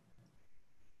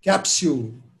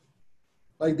capsule,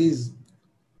 like these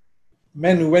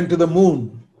men who went to the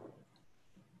moon.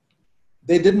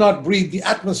 They did not breathe the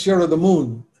atmosphere of the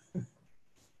moon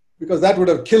because that would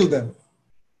have killed them.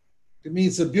 To me,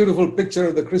 it's a beautiful picture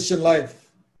of the Christian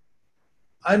life.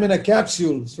 I'm in a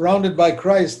capsule surrounded by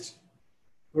Christ,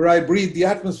 where I breathe the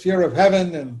atmosphere of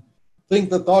heaven and think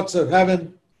the thoughts of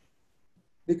heaven,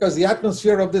 because the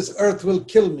atmosphere of this earth will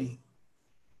kill me.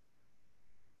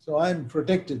 So I'm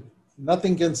protected.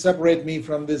 Nothing can separate me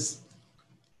from this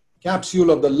capsule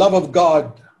of the love of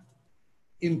God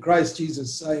in Christ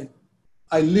Jesus.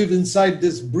 I live inside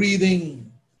this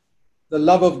breathing the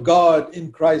love of God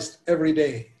in Christ every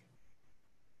day.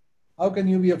 How can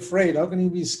you be afraid? How can you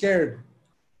be scared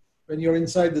when you're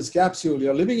inside this capsule?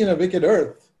 You're living in a wicked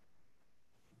earth.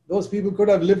 Those people could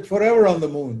have lived forever on the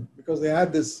moon because they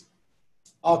had this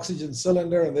oxygen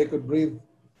cylinder and they could breathe.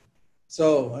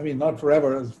 So, I mean, not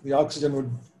forever. The oxygen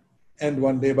would end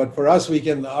one day, but for us,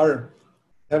 our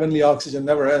heavenly oxygen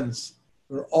never ends.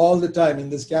 We're all the time in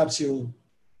this capsule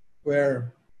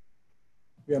where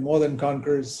we are more than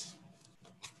conquerors.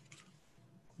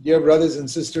 Dear brothers and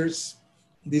sisters,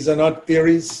 these are not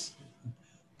theories.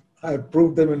 I have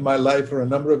proved them in my life for a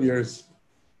number of years.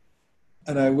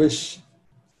 And I wish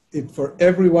it for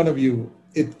every one of you.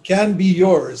 It can be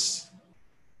yours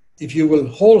if you will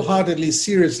wholeheartedly,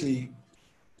 seriously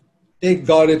take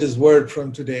God at His word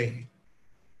from today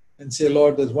and say,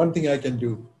 Lord, there's one thing I can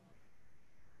do.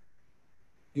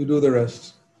 You do the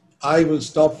rest. I will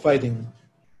stop fighting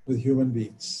with human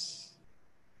beings.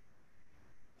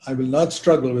 I will not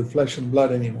struggle with flesh and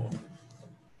blood anymore.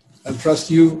 I'll trust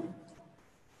you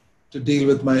to deal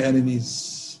with my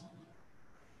enemies.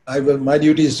 My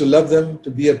duty is to love them, to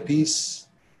be at peace,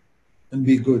 and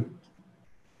be good.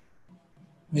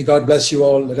 May God bless you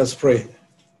all. Let us pray.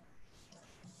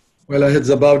 While our heads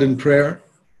are bowed in prayer,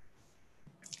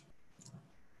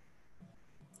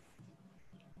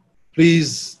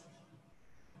 please,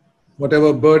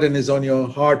 whatever burden is on your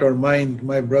heart or mind,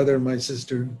 my brother, my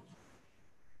sister,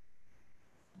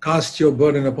 cast your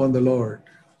burden upon the Lord.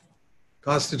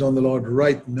 Cast it on the Lord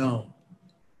right now.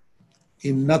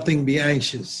 In nothing be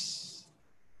anxious.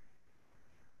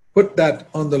 Put that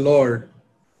on the Lord,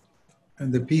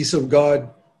 and the peace of God,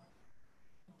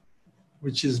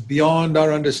 which is beyond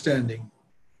our understanding,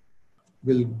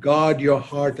 will guard your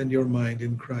heart and your mind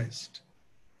in Christ.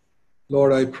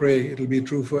 Lord, I pray it will be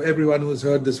true for everyone who has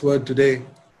heard this word today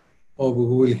or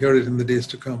who will hear it in the days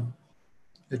to come.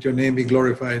 Let your name be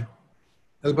glorified.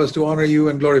 Help us to honor you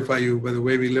and glorify you by the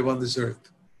way we live on this earth.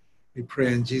 We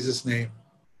pray in Jesus' name.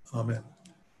 Amen.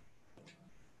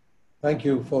 Thank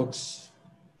you, folks.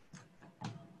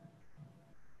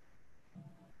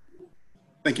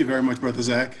 Thank you very much, Brother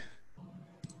Zach.